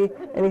looked at me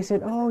and he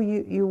said, "Oh,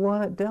 you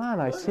want it done?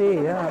 I see.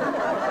 Yeah.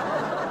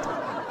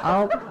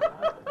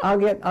 I'll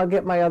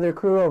get my other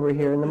crew over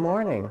here in the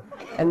morning."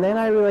 And then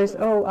I realized,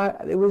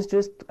 it was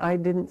just I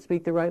didn't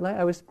speak the right language.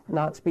 I was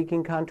not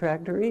speaking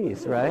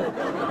contractorese, right?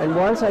 And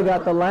once I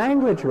got the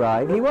language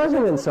right, he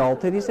wasn't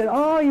insulted. He said,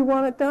 "Oh, you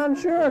want it done?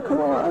 Sure,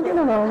 cool. I'll get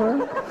it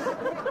over."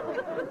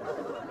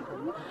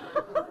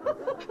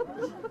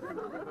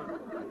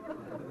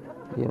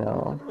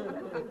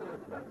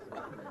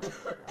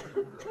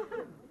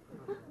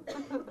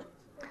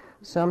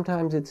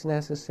 Sometimes it's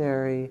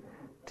necessary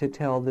to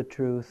tell the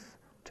truth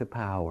to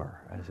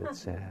power, as it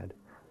said.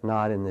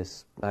 Not in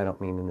this, I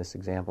don't mean in this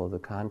example of the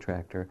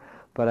contractor,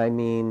 but I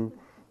mean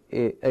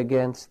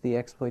against the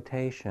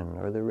exploitation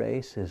or the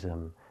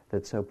racism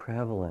that's so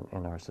prevalent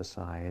in our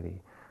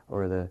society,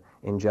 or the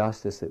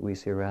injustice that we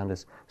see around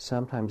us.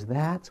 Sometimes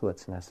that's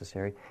what's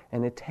necessary,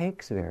 and it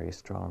takes very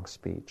strong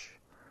speech.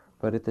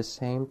 But at the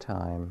same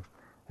time,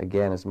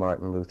 again, as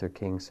Martin Luther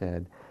King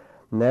said,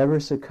 never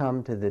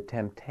succumb to the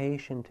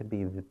temptation to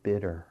be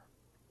bitter.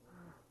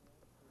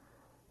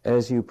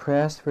 As you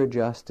press for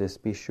justice,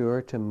 be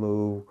sure to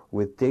move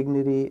with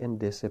dignity and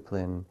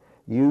discipline,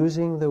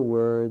 using the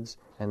words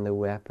and the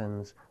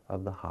weapons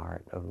of the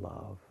heart of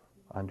love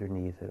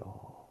underneath it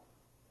all.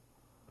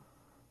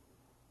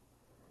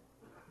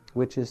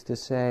 Which is to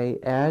say,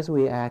 as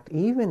we act,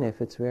 even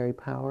if it's very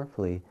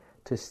powerfully,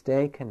 to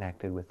stay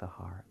connected with the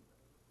heart.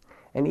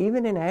 And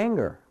even in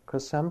anger,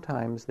 because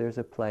sometimes there's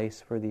a place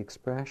for the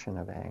expression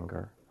of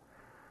anger.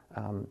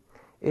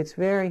 It's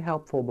very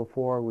helpful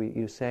before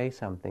you say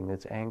something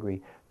that's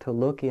angry to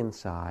look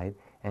inside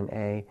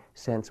and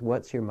sense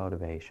what's your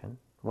motivation,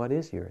 what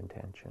is your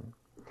intention,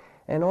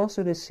 and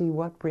also to see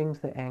what brings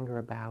the anger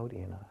about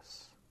in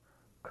us.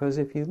 Because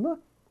if you look,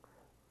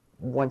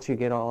 once you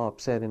get all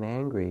upset and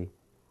angry,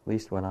 at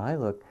least when I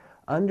look,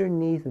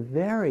 underneath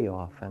very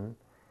often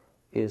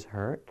is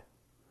hurt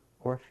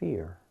or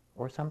fear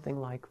or something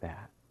like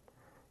that.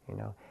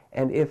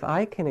 And if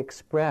I can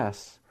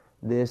express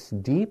this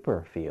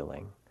deeper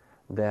feeling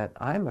that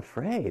I'm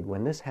afraid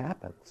when this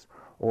happens,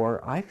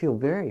 or I feel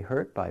very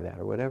hurt by that,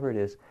 or whatever it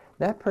is,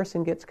 that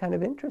person gets kind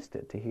of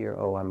interested to hear,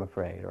 "Oh, I'm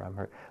afraid," or "I'm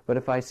hurt." But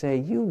if I say,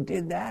 "You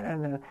did that,"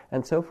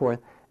 and so forth,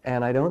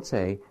 and I don't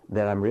say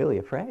that I'm really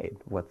afraid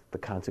what the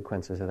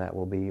consequences of that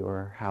will be,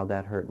 or how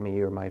that hurt me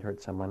or might hurt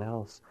someone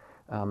else,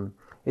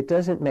 it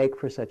doesn't make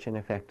for such an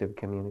effective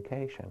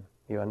communication.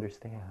 You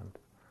understand?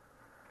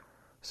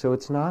 So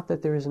it's not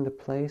that there isn't a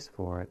place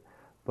for it,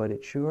 but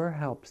it sure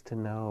helps to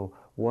know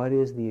what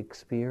is the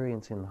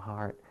experience in the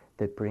heart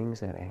that brings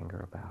that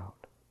anger about.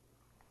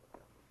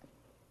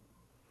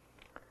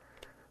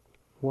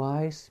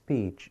 Wise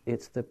speech,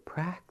 it's the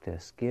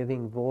practice,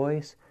 giving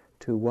voice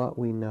to what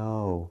we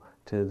know,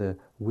 to the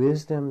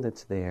wisdom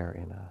that's there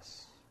in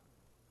us.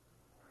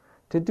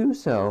 To do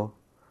so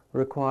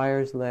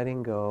requires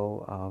letting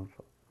go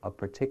of a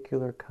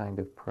particular kind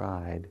of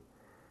pride,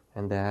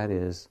 and that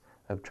is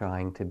of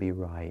trying to be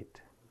right.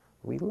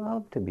 We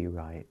love to be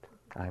right.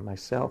 I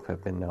myself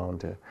have been known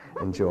to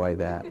enjoy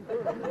that,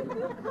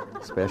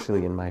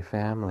 especially in my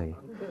family.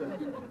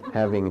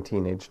 Having a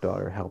teenage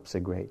daughter helps a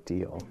great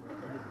deal,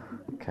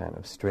 kind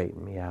of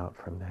straighten me out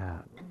from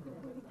that.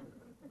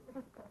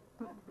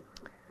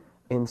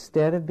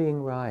 Instead of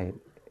being right,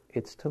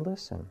 it's to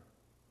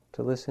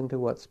to listen to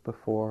what's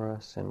before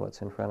us and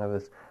what's in front of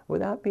us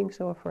without being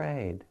so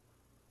afraid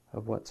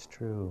of what's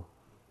true.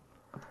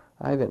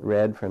 I haven't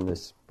read from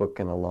this book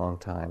in a long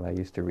time. I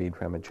used to read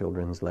from a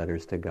Children's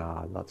Letters to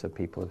God. Lots of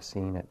people have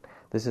seen it.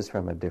 This is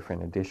from a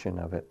different edition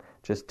of it,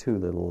 just 2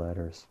 little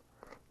letters.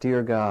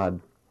 Dear God,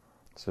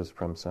 this is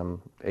from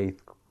some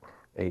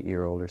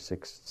 8-year-old or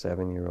 6,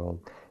 7-year-old.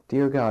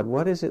 Dear God,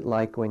 what is it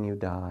like when you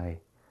die?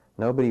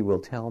 Nobody will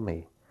tell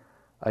me.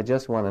 I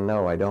just want to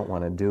know. I don't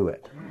want to do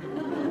it.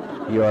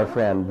 Your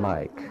friend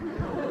Mike.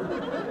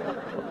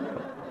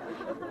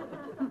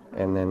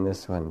 And then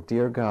this one.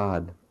 Dear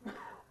God,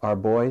 are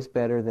boys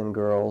better than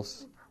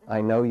girls? I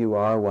know you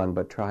are one,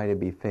 but try to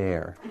be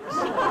fair.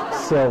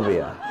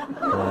 Sylvia.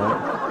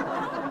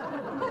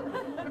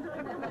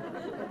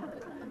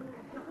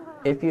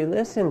 If you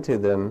listen to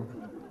them,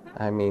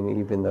 I mean,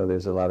 even though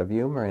there's a lot of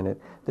humor in it,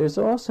 there's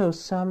also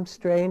some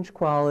strange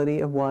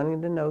quality of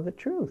wanting to know the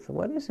truth.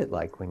 What is it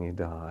like when you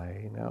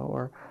die,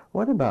 Or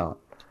what about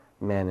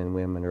men and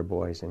women or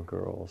boys and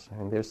girls?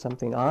 And there's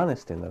something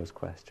honest in those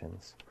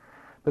questions.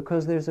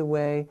 Because there's a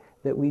way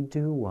that we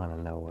do want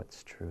to know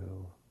what's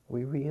true.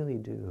 We really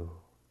do.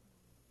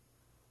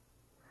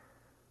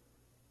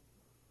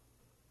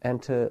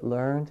 And to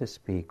learn to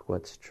speak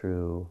what's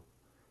true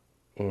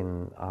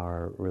in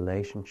our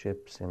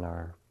relationships, in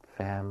our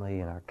family,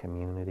 in our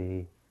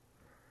community,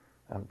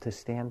 to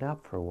stand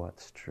up for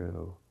what's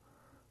true,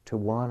 to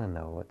want to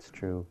know what's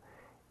true,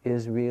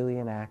 is really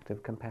an act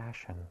of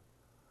compassion.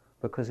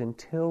 Because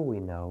until we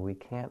know, we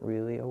can't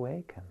really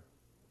awaken.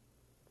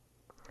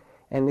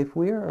 And if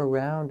we're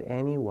around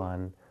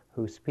anyone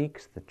who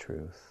speaks the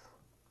truth,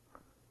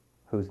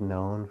 who's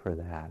known for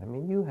that, I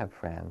mean, you have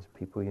friends,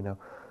 people you know,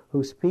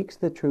 who speaks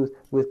the truth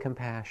with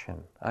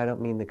compassion. I don't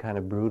mean the kind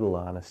of brutal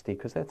honesty,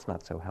 because that's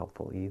not so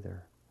helpful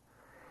either.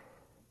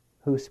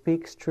 Who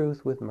speaks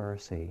truth with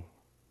mercy.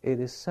 It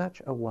is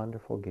such a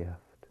wonderful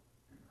gift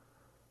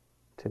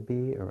to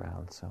be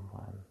around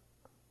someone.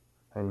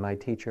 And my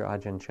teacher,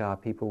 Ajahn Chah,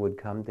 people would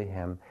come to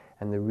him,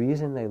 and the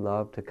reason they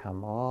loved to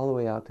come all the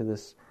way out to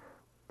this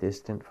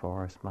distant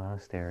forest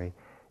monastery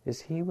is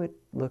he would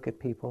look at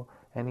people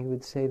and he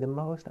would say the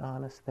most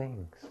honest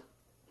things.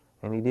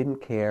 And he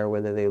didn't care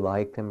whether they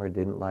liked him or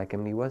didn't like him.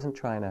 And he wasn't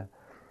trying to,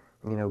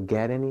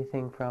 get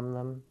anything from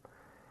them.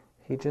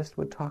 He just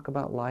would talk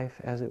about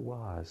life as it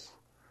was,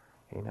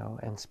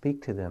 and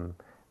speak to them,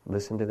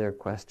 listen to their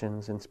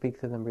questions, and speak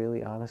to them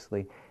really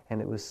honestly.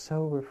 And it was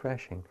so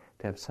refreshing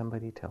to have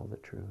somebody tell the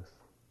truth.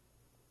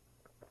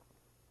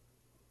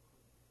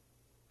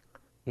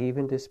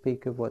 Even to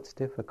speak of what's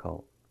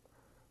difficult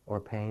or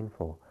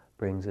painful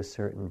brings a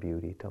certain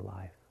beauty to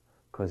life,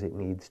 because it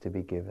needs to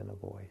be given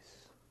a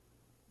voice.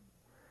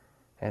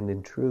 And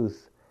in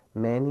truth,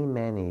 many,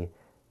 many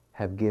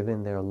have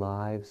given their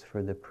lives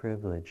for the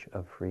privilege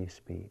of free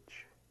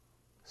speech.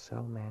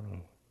 So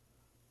many.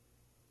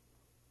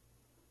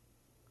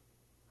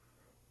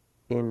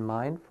 In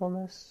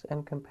mindfulness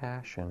and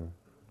compassion,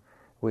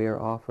 we are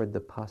offered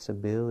the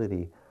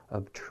possibility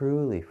of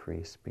truly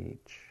free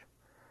speech.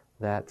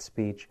 That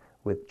speech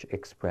which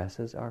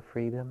expresses our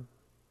freedom,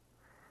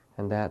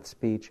 and that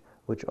speech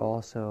which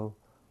also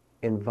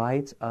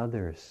invites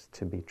others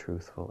to be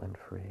truthful and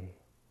free.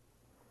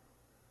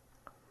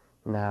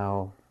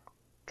 Now,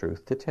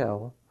 truth to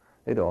tell,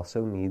 it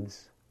also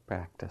needs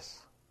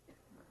practice,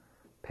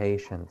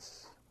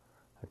 patience,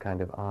 a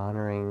kind of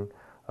honoring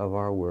of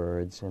our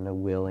words and a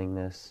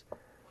willingness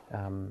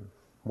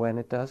when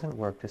it doesn't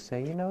work to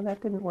say,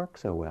 that didn't work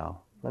so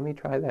well. Let me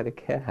try that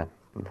again.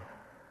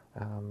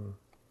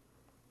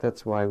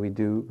 That's why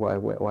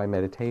why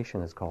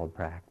meditation is called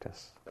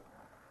practice.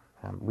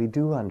 We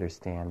do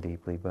understand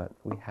deeply, but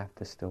we have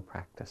to still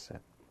practice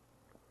it.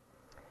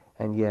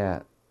 And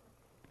yet,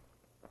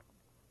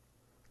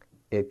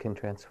 it can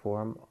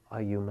transform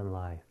a human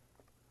life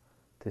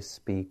to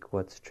speak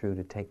what's true,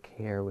 to take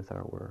care with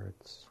our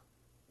words.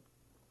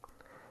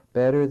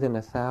 Better than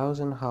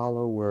 1,000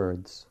 hollow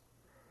words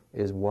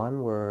is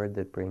one word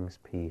that brings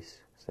peace,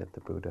 said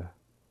the Buddha.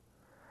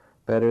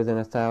 Better than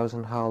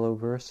 1,000 hollow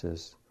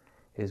verses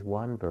is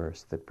one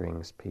verse that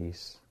brings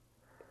peace.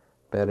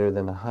 Better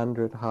than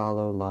 100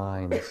 hollow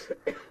lines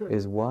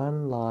is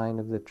one line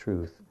of the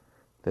truth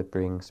that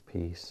brings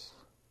peace.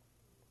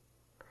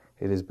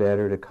 It is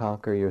better to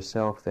conquer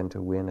yourself than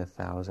to win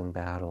 1,000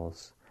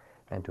 battles,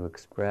 and to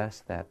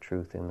express that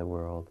truth in the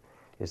world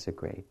is a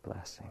great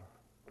blessing.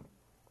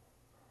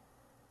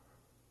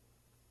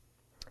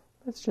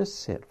 Let's just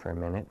sit for a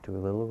minute, do a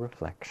little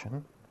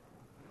reflection.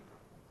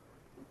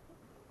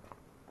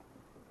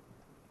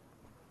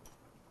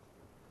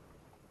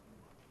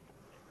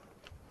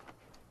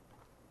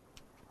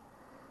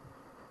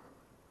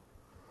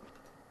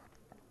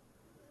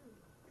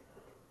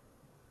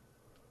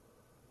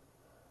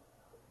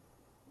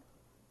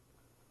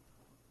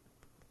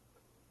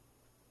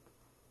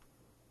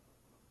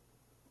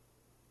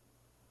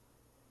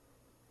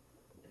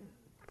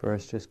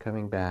 First, just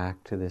coming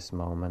back to this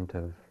moment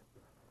of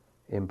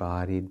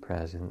embodied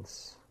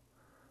presence,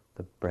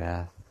 the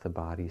breath, the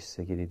body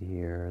seated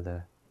here,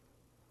 the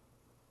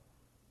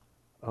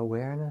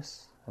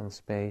awareness and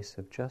space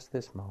of just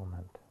this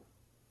moment.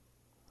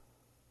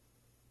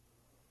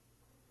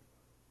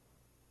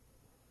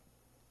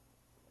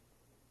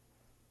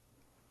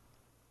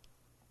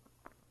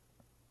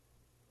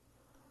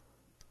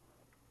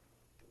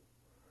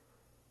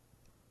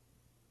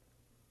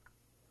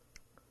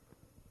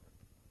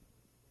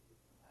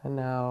 And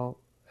now,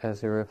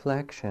 as a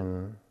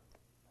reflection,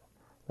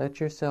 let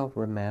yourself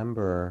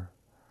remember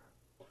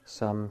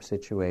some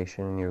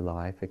situation in your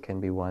life, it can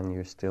be one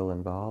you're still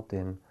involved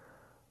in,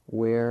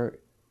 where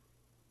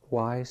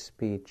wise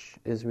speech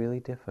is really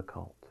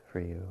difficult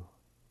for you,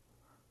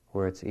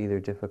 where it's either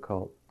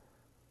difficult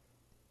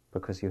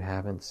because you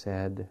haven't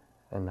said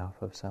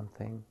enough of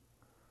something,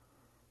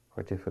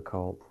 or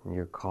difficult and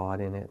you're caught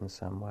in it in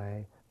some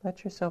way.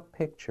 Let yourself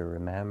picture,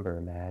 remember,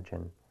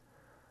 imagine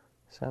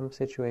some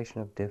situation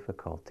of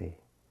difficulty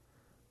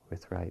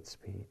with right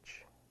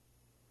speech.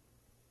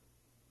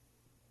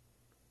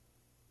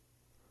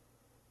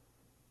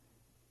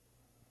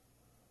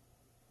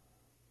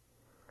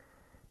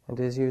 And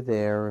as you're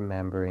there,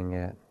 remembering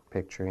it,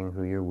 picturing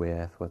who you're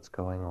with, what's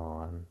going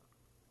on,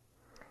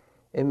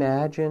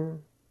 imagine,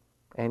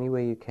 any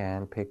way you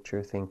can,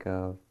 picture, think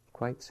of,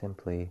 quite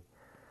simply,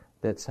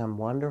 that some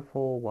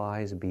wonderful,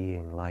 wise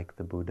being like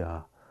the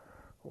Buddha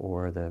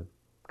or the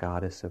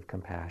goddess of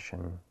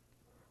compassion,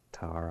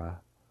 Tara,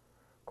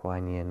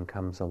 Kuan Yin,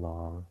 comes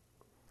along,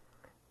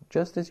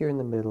 just as you're in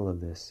the middle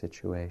of this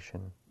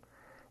situation,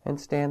 and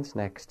stands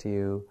next to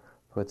you,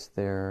 puts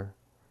their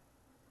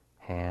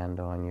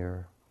hand on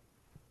your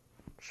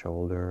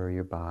shoulder or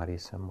your body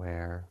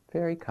somewhere,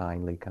 very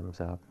kindly comes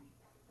up,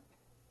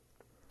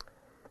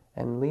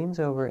 and leans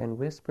over and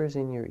whispers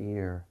in your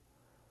ear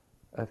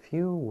a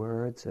few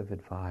words of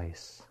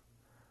advice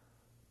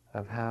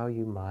of how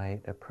you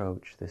might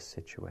approach this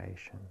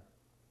situation.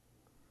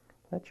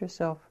 Let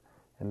yourself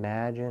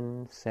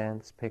imagine,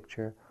 sense,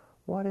 picture,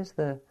 what is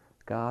the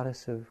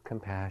goddess of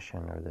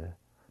compassion or the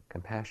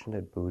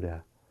compassionate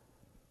Buddha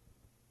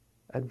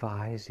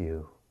advise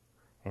you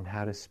in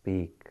how to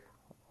speak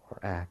or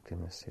act in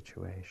this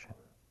situation.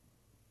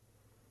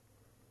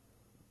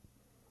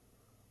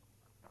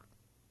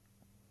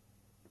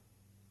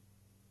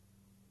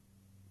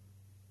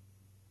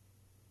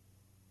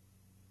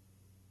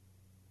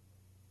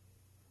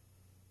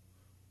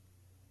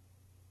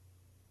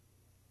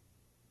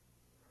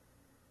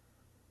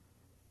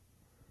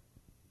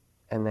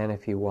 And then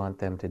if you want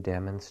them to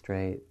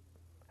demonstrate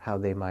how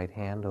they might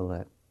handle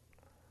it,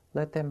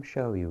 let them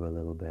show you a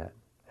little bit.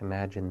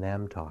 Imagine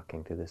them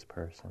talking to this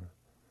person.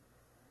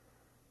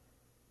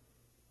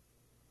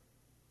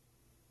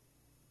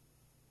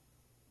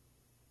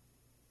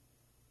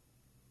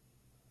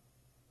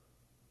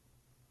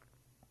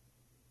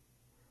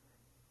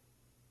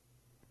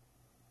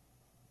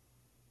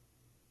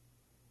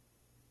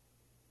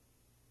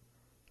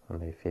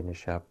 When they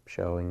finish up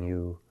showing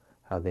you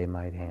how they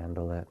might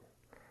handle it,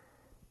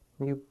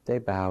 they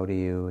bow to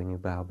you and you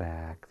bow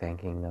back,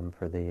 thanking them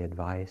for the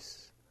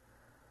advice,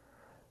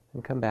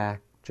 and come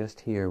back just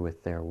here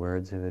with their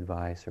words of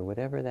advice or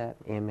whatever that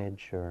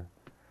image or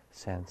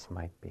sense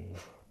might be.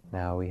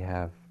 Now we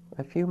have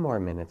a few more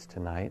minutes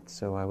tonight,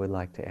 so I would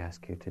like to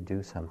ask you to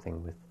do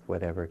something with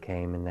whatever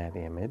came in that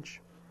image,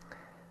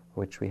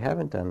 which we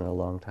haven't done in a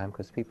long time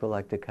because people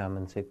like to come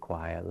and sit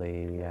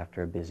quietly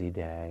after a busy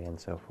day and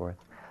so forth.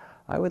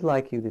 I would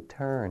like you to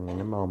turn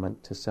in a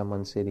moment to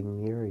someone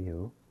sitting near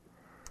you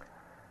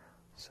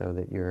so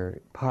that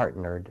you're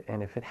partnered,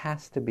 and if it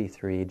has to be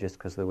three just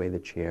because of the way the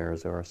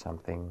chairs or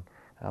something,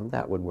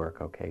 that would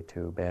work okay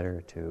too,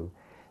 better too.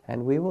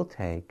 And we will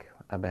take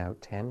about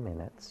 10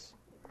 minutes.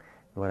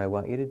 What I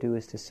want you to do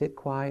is to sit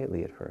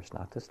quietly at first,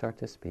 not to start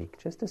to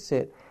speak, just to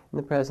sit in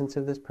the presence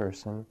of this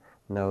person,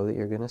 know that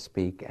you're going to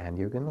speak and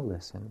you're going to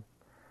listen,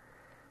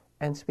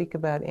 and speak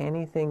about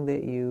anything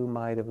that you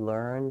might have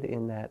learned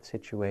in that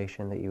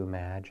situation that you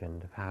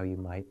imagined of how you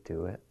might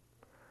do it,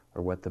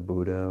 or what the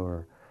Buddha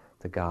or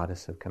the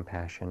goddess of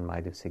compassion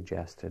might have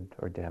suggested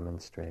or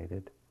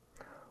demonstrated,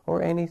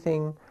 or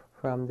anything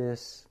from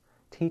this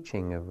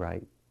teaching of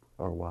right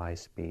or wise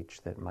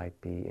speech that might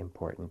be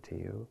important to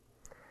you,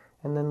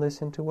 and then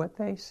listen to what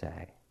they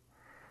say.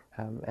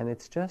 And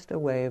it's just a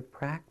way of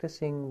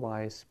practicing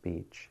wise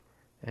speech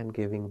and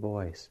giving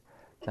voice.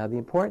 Now the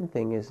important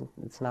thing is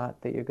it's not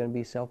that you're going to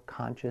be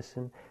self-conscious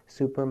and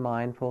super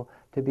mindful.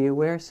 To be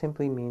aware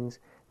simply means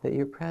that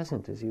you're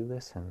present as you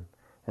listen,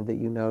 and that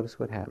you notice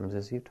what happens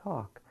as you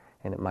talk.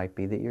 And it might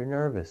be that you're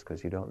nervous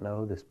because you don't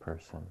know this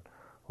person,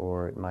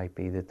 or it might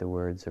be that the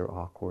words are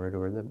awkward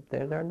or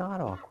they're not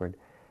awkward.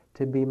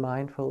 To be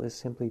mindful is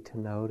simply to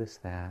notice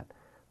that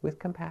with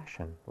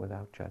compassion,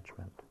 without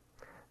judgment.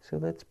 So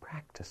let's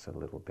practice a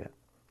little bit.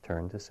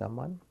 Turn to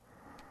someone.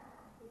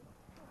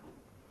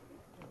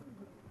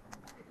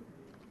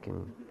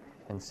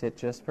 And sit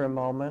just for a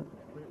moment,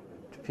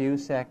 a few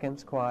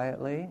seconds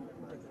quietly.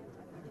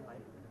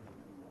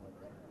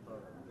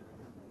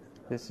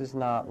 This is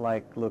not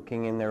like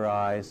looking in their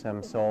eyes,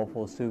 some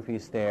soulful Sufi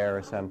stare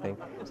or something.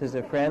 This is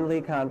a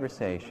friendly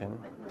conversation.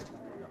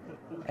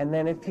 And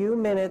then a few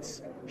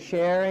minutes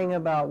sharing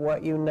about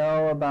what you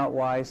know about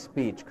wise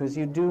speech, because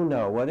you do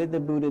know. What did the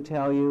Buddha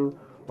tell you,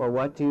 or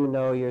what do you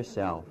know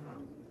yourself?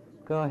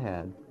 Go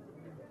ahead.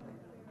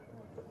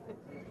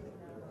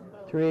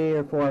 3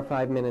 or 4 or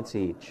 5 minutes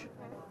each.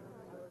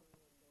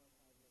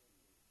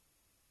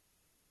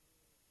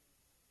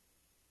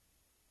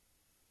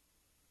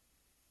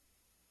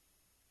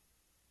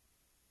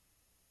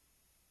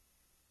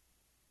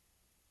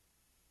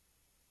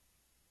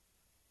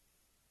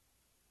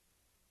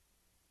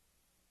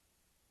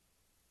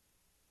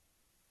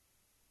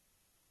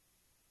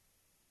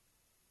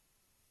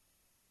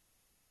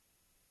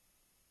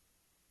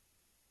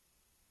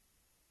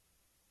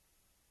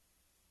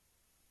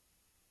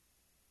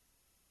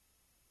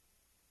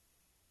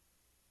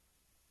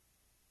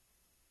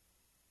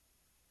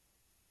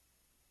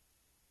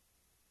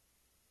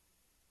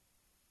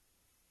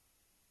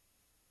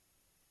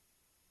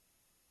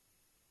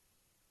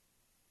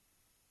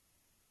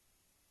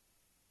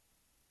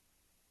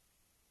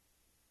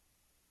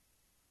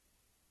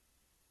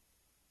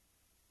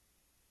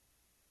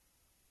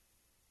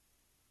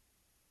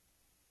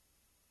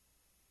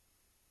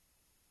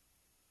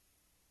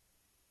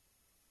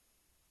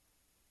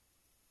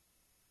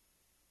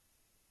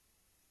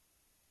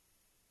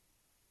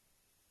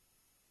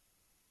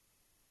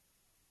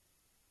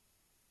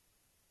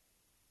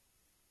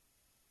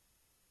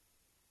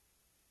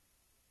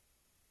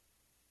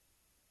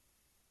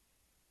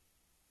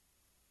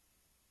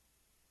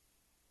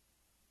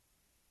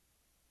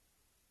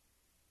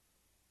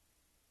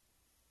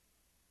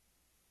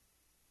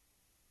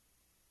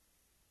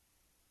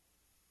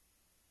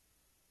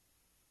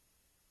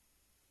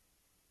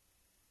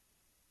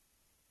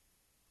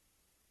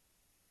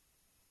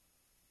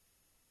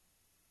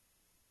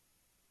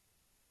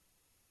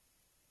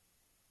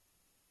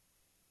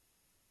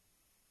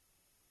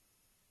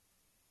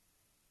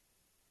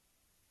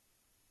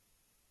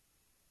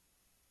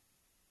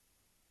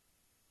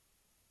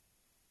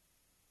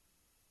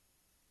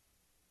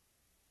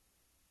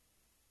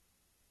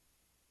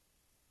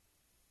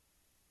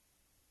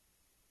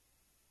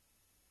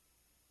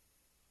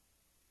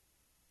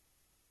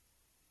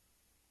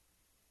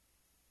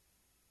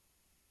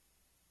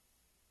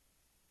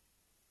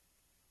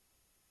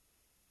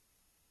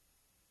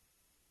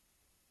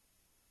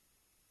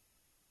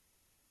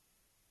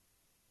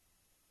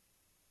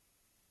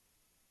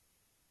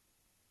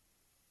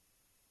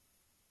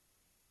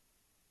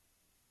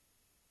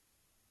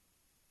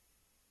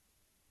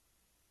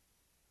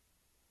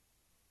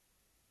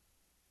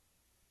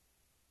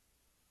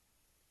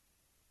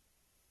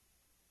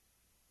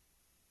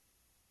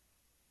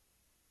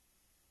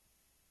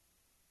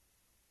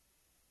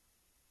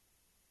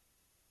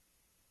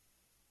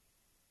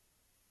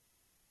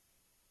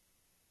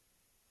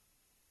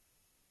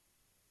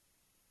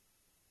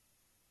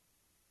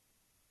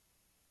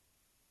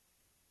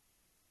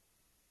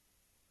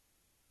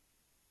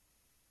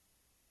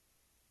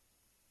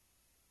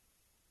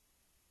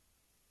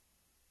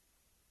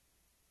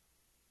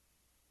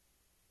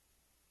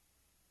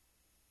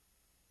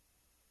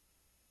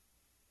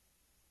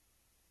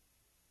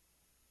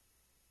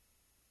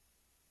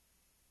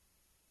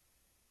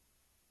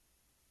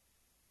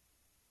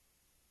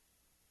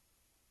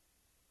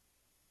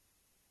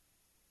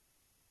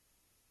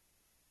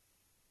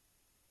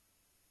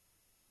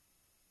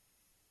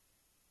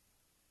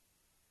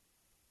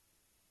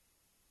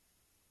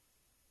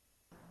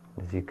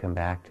 As you come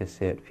back to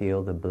sit,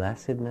 feel the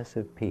blessedness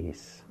of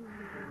peace,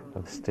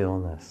 of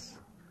stillness.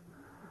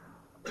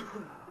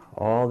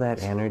 All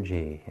that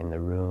energy in the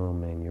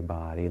room and in your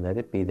body, let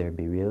it be there,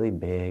 be really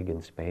big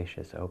and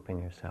spacious. Open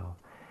yourself.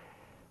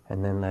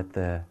 And then let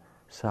the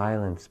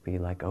silence be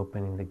like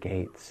opening the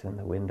gates and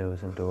the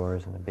windows and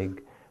doors, and the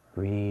big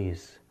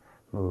breeze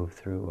move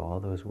through all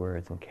those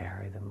words and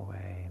carry them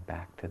away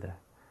back to the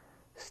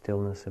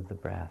stillness of the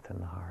breath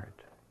and the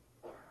heart.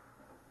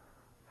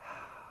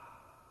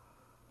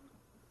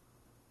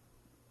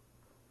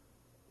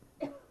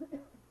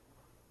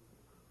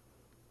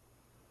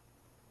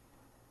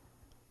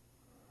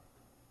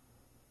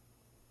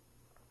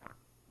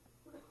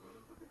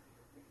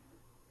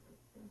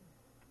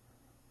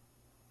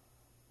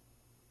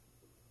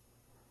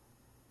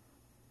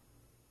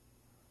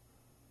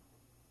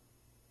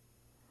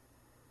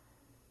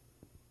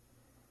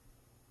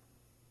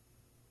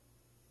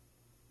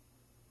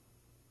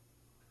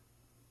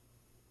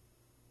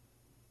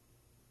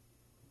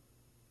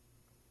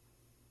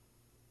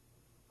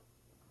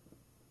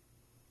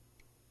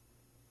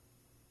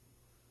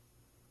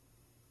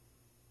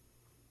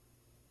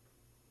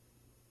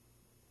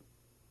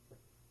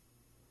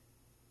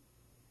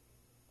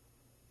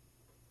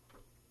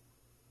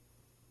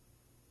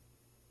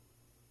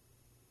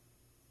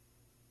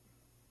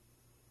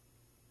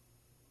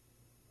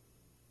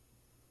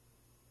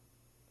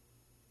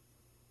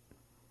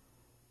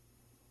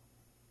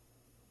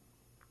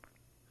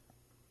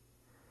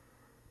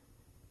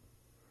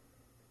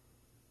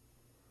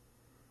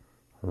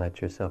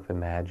 Let yourself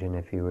imagine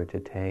if you were to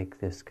take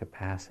this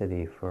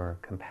capacity for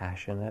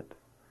compassionate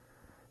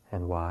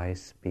and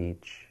wise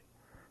speech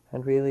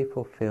and really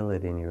fulfill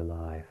it in your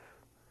life,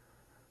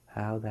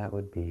 how that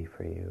would be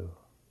for you.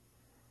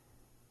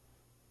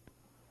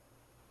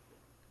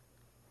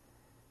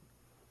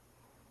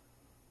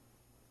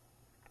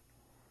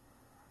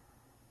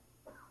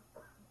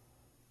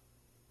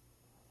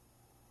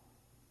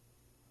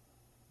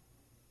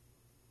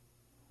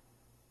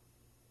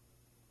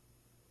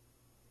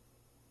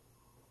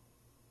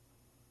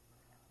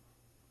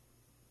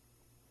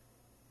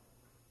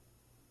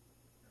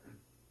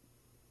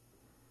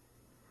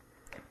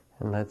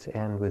 And let's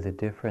end with a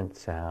different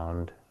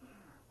sound,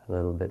 a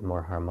little bit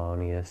more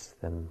harmonious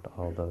than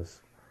all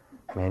those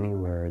many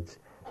words.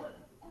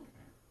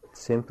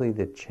 Simply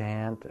the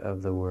chant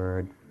of the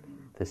word,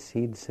 the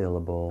seed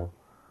syllable,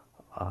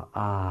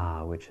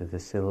 ah, which is the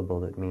syllable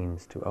that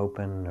means to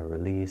open or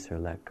release or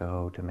let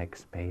go, to make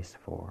space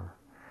for.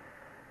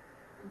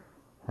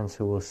 And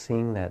so we'll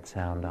sing that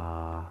sound,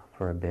 ah,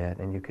 for a bit,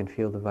 and you can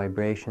feel the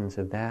vibrations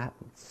of that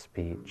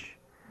speech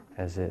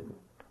as it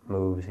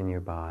moves in your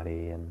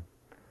body, and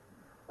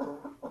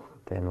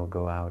then we'll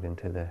go out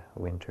into the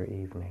winter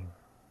evening.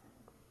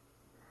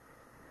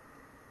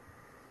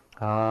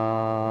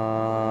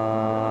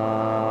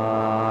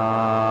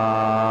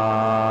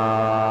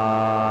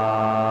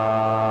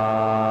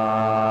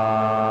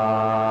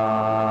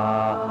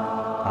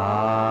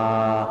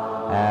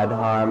 Add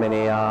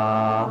harmony,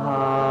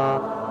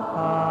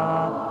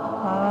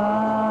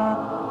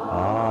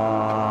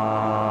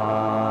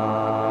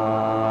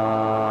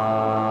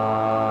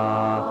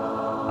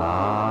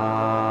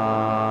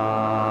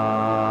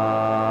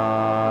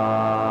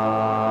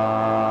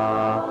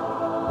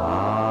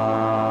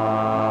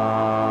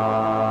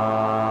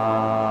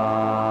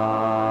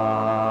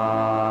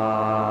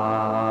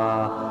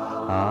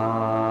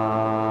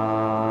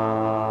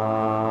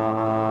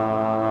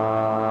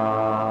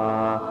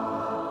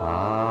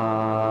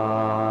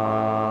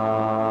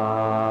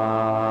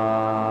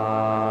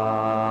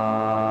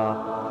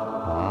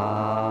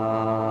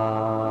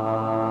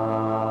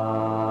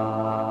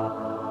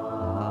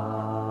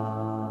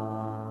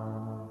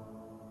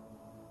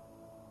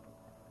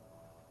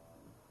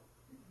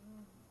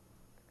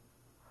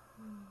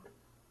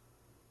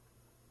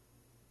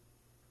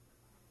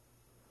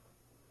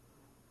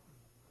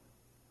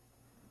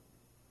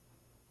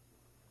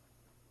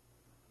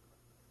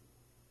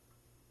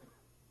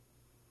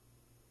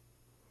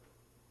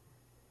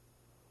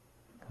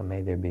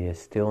 May there be a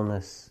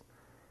stillness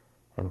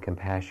and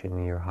compassion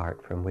in your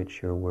heart from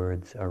which your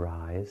words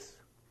arise.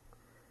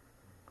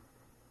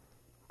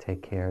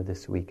 Take care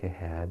this week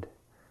ahead,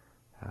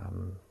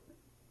 and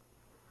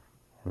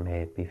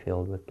may it be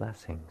filled with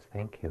blessings.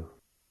 Thank you.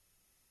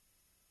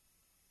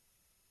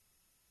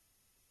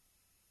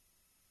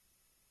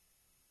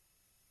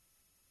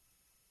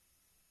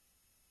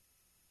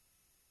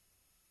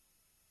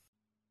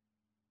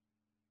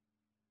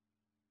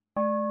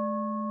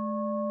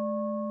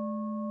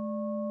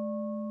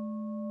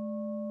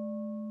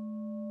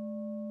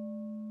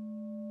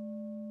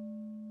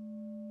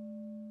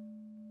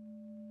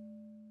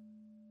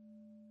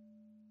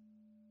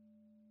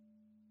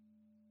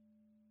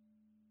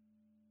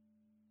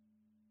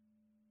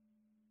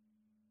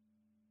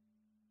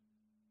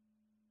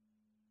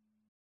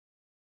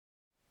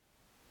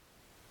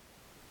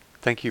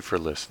 Thank you for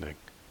listening.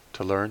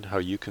 To learn how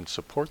you can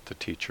support the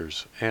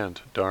teachers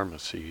and Dharma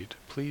Seed,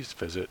 please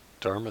visit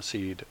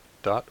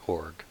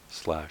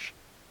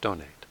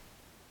dharmaseed.org/donate.